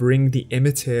 to bring the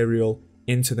immaterial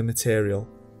into the material.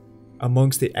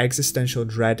 Amongst the existential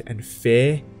dread and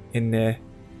fear in there,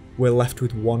 we're left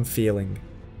with one feeling.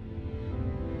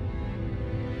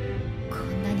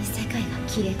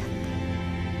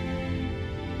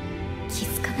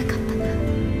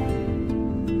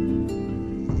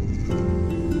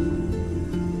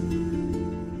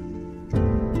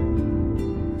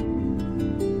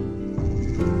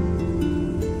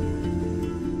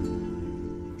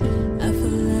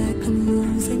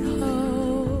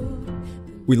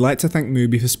 We'd like to thank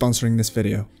Mubi for sponsoring this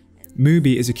video.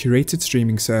 Mubi is a curated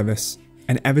streaming service,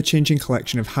 an ever-changing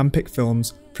collection of handpicked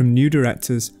films from new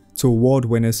directors to award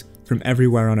winners from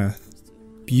everywhere on earth.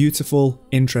 Beautiful,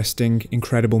 interesting,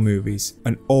 incredible movies,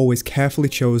 and always carefully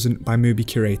chosen by Mubi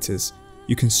curators.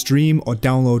 You can stream or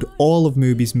download all of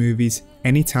Mubi's movies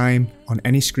anytime, on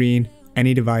any screen,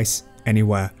 any device,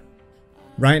 anywhere.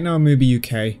 Right now on Mubi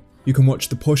UK, you can watch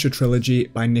the Pusher trilogy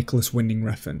by Nicholas Winding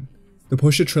Refn. The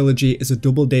Pusher trilogy is a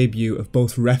double debut of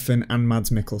both Refn and Mads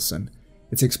Mikkelsen.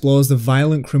 It explores the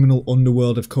violent criminal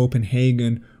underworld of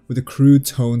Copenhagen with a crude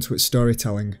tone to its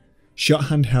storytelling. Shot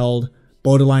handheld,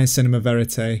 borderline cinema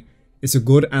verite, it's a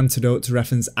good antidote to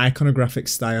Refn's iconographic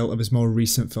style of his more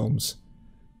recent films.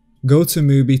 Go to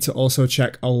Mubi to also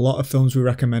check a lot of films we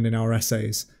recommend in our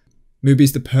essays. Mubi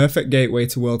is the perfect gateway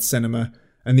to world cinema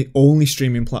and the only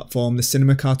streaming platform the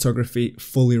Cinema Cartography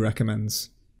fully recommends.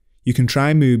 You can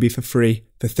try Mubi for free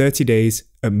for 30 days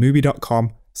at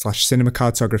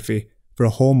mubi.com/cinemacartography for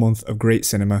a whole month of great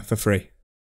cinema for free.